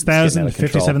 36,000,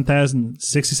 57,000,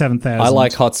 67,000. I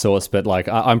like hot sauce, but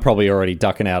I'm probably already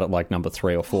ducking out at number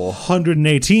 3 or 4.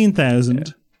 118,000. Yeah.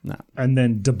 No. And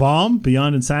then Da Bomb,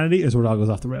 Beyond Insanity, is where it all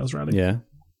goes off the rails, Riley. Yeah.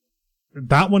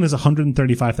 That one is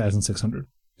 135,600.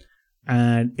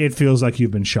 And it feels like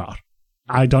you've been shot.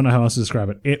 I don't know how else to describe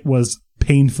it. It was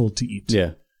painful to eat.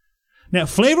 Yeah. Now,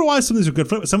 flavor-wise, some of these are good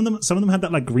flavor. Some of them had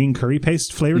that green curry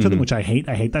paste flavor to them, which I hate.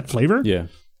 I hate that flavor. Yeah.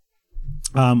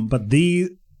 But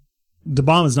the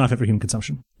bomb is not fit for human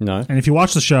consumption. No. And if you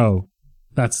watch the show,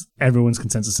 that's everyone's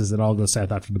consensus is it all goes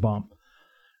south after the bomb.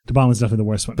 The bomb is definitely the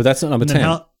worst one. But that's not number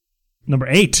 10. Number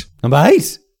 8. Number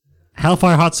 8.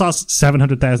 Hellfire hot sauce,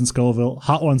 700,000 Scoville.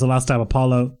 Hot Ones, The Last Dab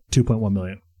Apollo, 2.1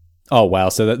 million. Oh, wow.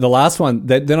 So the last one,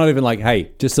 they're not even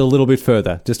hey, just a little bit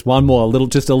further. Just one more,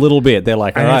 just a little bit. They're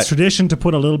like, all right. It's tradition to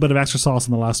put a little bit of extra sauce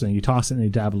in the last one. You toss it and you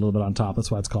dab a little bit on top.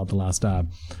 That's why it's called The Last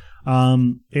Dab.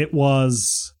 It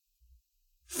was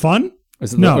fun.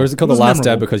 Or is it called The Last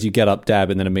Dab because you get up, dab,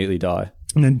 and then immediately die?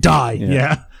 And then die,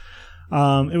 yeah.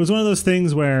 It was one of those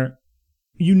things where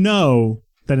you know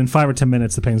that in 5 or 10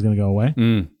 minutes the pain's going to go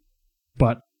away.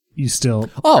 But you still...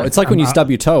 Oh, it's like when you stub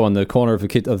your toe on the corner of the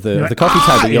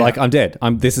coffee table. You're like, I'm dead.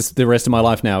 This is the rest of my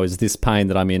life now is this pain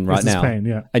that I'm in right now. Pain,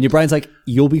 yeah. And your brain's like,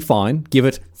 you'll be fine. Give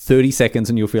it 30 seconds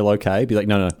and you'll feel okay. Be like,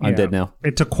 no, I'm dead now.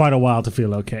 It took quite a while to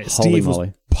feel okay. Holy Steve moly.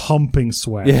 was pumping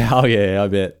sweat. Yeah, oh yeah, I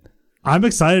bet. I'm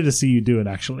excited to see you do it,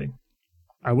 actually.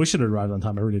 I wish it had arrived on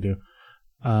time. I really do.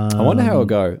 I wonder how it'll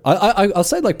go. I'll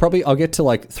say probably I'll get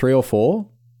to 3 or 4.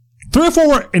 3 or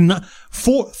 4 and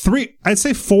 3. I'd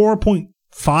say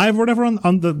 4.5 or whatever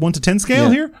on the 1 to 10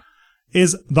 scale here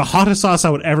is the hottest sauce I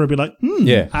would ever be like.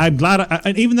 Yeah, I'm glad.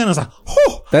 And even then I was like,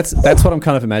 oh. That's what I'm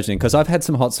kind of imagining because I've had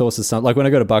some hot sauces. Like when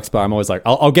I go to Bucks Bar, I'm always like,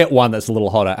 I'll get one that's a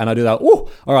little hotter, and I do that. Oh,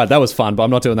 all right, that was fun, but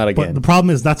I'm not doing that again. But the problem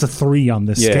is that's a 3 on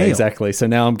this scale. Yeah, exactly. So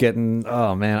now I'm getting.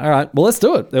 Oh man, all right. Well, let's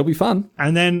do it. It'll be fun.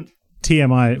 And then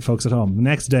TMI, folks at home, the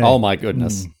next day. Oh my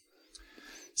goodness.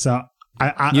 So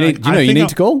you need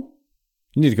to call.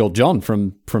 You need to call John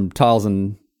from Tiles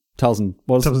and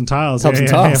Tiles.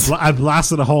 I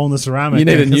blasted a hole in the ceramic. You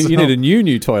need a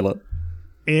new toilet.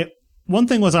 One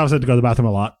thing was I was had to go to the bathroom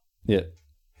a lot. Yeah.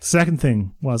 Second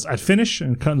thing was I'd finish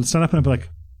and stand up and I'd be like,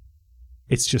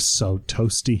 it's just so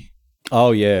toasty.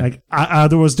 Oh yeah.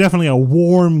 There was definitely a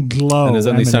warm glow. And there's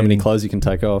only so many clothes you can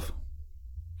take off.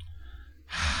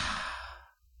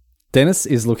 Dennis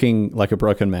is looking like a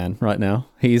broken man right now.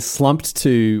 He's slumped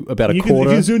to about a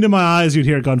quarter. If you zoomed in my eyes, you'd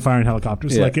hear gunfire and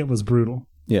helicopters. It was brutal.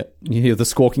 Yeah, you hear the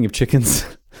squawking of chickens.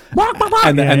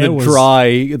 and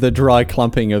the dry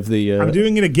clumping of the... I'm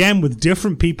doing it again with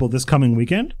different people this coming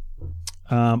weekend.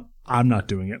 I'm not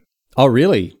doing it. Oh,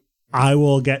 really? I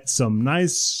will get some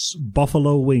nice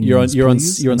buffalo wings. You're on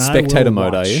spectator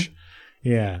mode, are you?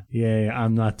 Yeah.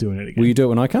 I'm not doing it again. Will you do it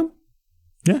when I come?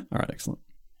 Yeah. All right, excellent.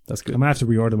 That's good. I might have to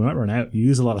reorder them. I might run out. You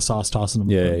use a lot of sauce tossing them.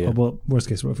 Yeah. Well, worst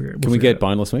case, we'll figure it. Can we get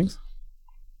boneless wings?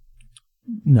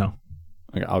 No.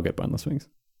 Okay, I'll get boneless wings.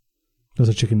 Those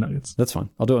are chicken nuggets. That's fine.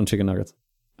 I'll do it on chicken nuggets.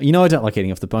 You know I don't like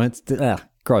eating off the bone. It's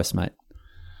gross, mate.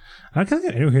 I can't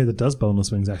get anyone here that does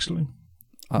boneless wings, actually.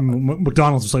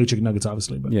 McDonald's will sell you chicken nuggets,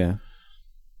 obviously. But yeah.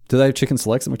 Do they have chicken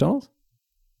selects at McDonald's?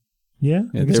 Yeah.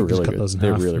 They're really good.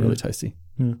 They're really, really tasty.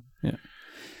 Yeah.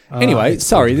 Anyway,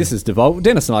 this is devolved.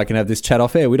 Dennis and I can have this chat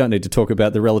off air. We don't need to talk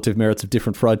about the relative merits of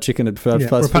different fried chicken at fast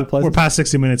food places. We're past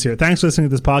 60 minutes here. Thanks for listening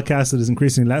to this podcast that is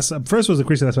increasingly less. First was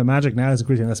increasingly less about magic. Now it's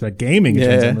increasingly less about gaming.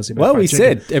 Yeah. Well, we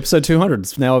said episode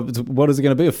 200. Now, what is it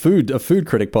going to be? A food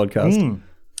critic podcast.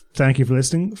 Thank you for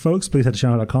listening, folks. Please head to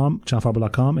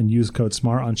channelfireball.com and use code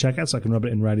SMART on checkout so I can rub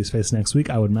it in Roddy's face next week.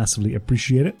 I would massively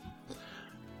appreciate it.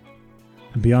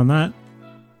 And beyond that,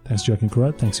 thanks to Joaquin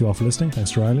Carrot. Thanks to you all for listening.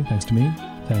 Thanks to Riley. Thanks to me.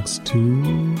 Thanks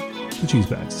to the cheese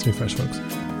bags. Stay fresh, folks.